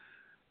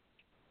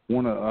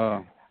want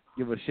to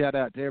give a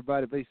shout-out to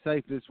everybody. Be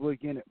safe this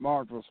weekend at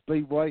Martinsville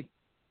Speedway.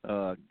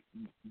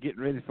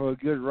 Getting ready for a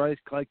good race.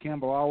 Clay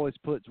Campbell always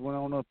puts one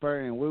on up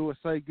there, and we will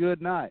say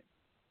good night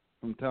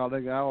from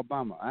Talladega,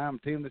 Alabama. I'm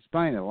Tim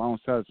Disspain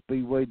alongside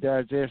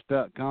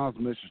SpeedwayDigest.com's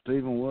Mr.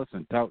 Stephen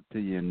Wilson. Talk to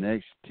you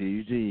next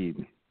Tuesday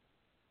evening.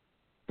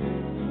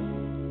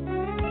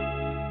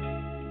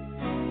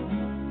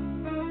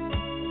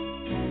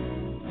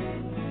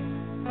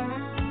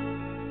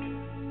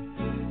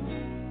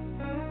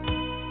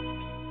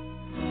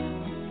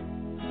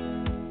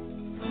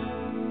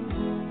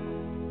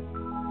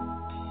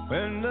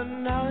 When the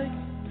night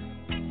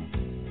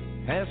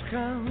has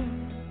come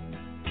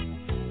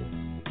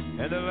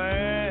and the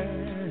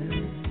land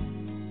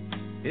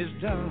is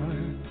dark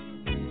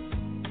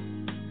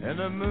and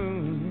the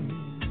moon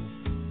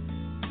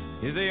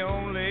is the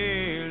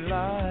only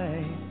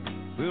light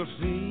we'll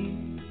see.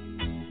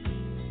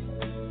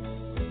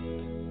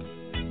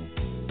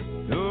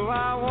 No,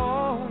 I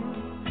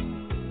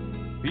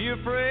won't be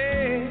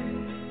afraid.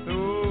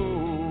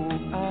 Oh,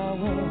 I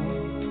won't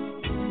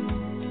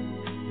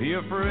be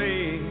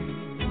afraid,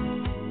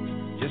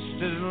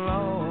 just as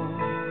long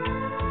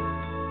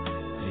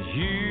as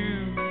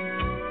you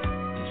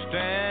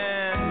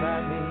stand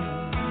by me.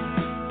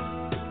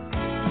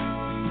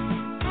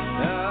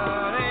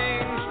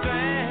 Darling,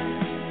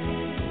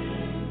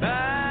 stand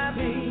by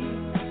me.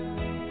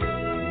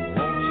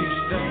 Won't you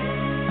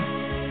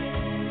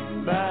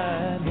stand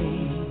by me?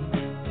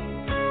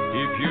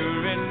 If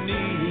you're in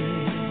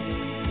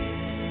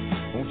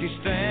need, won't you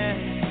stand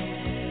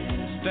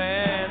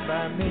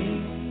by me?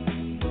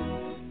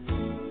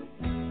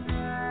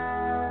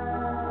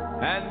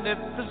 And if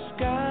the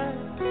sky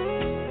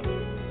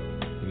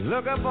you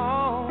look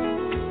upon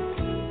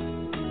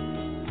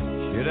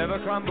should ever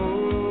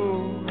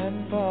crumble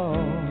and fall,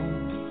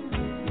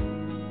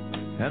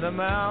 and the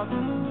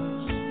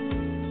mountains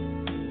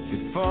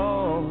should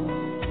fall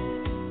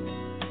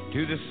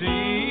to the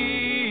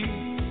sea,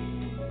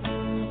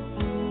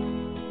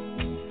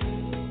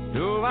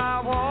 no,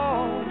 I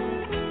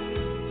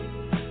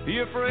won't be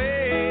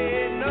afraid.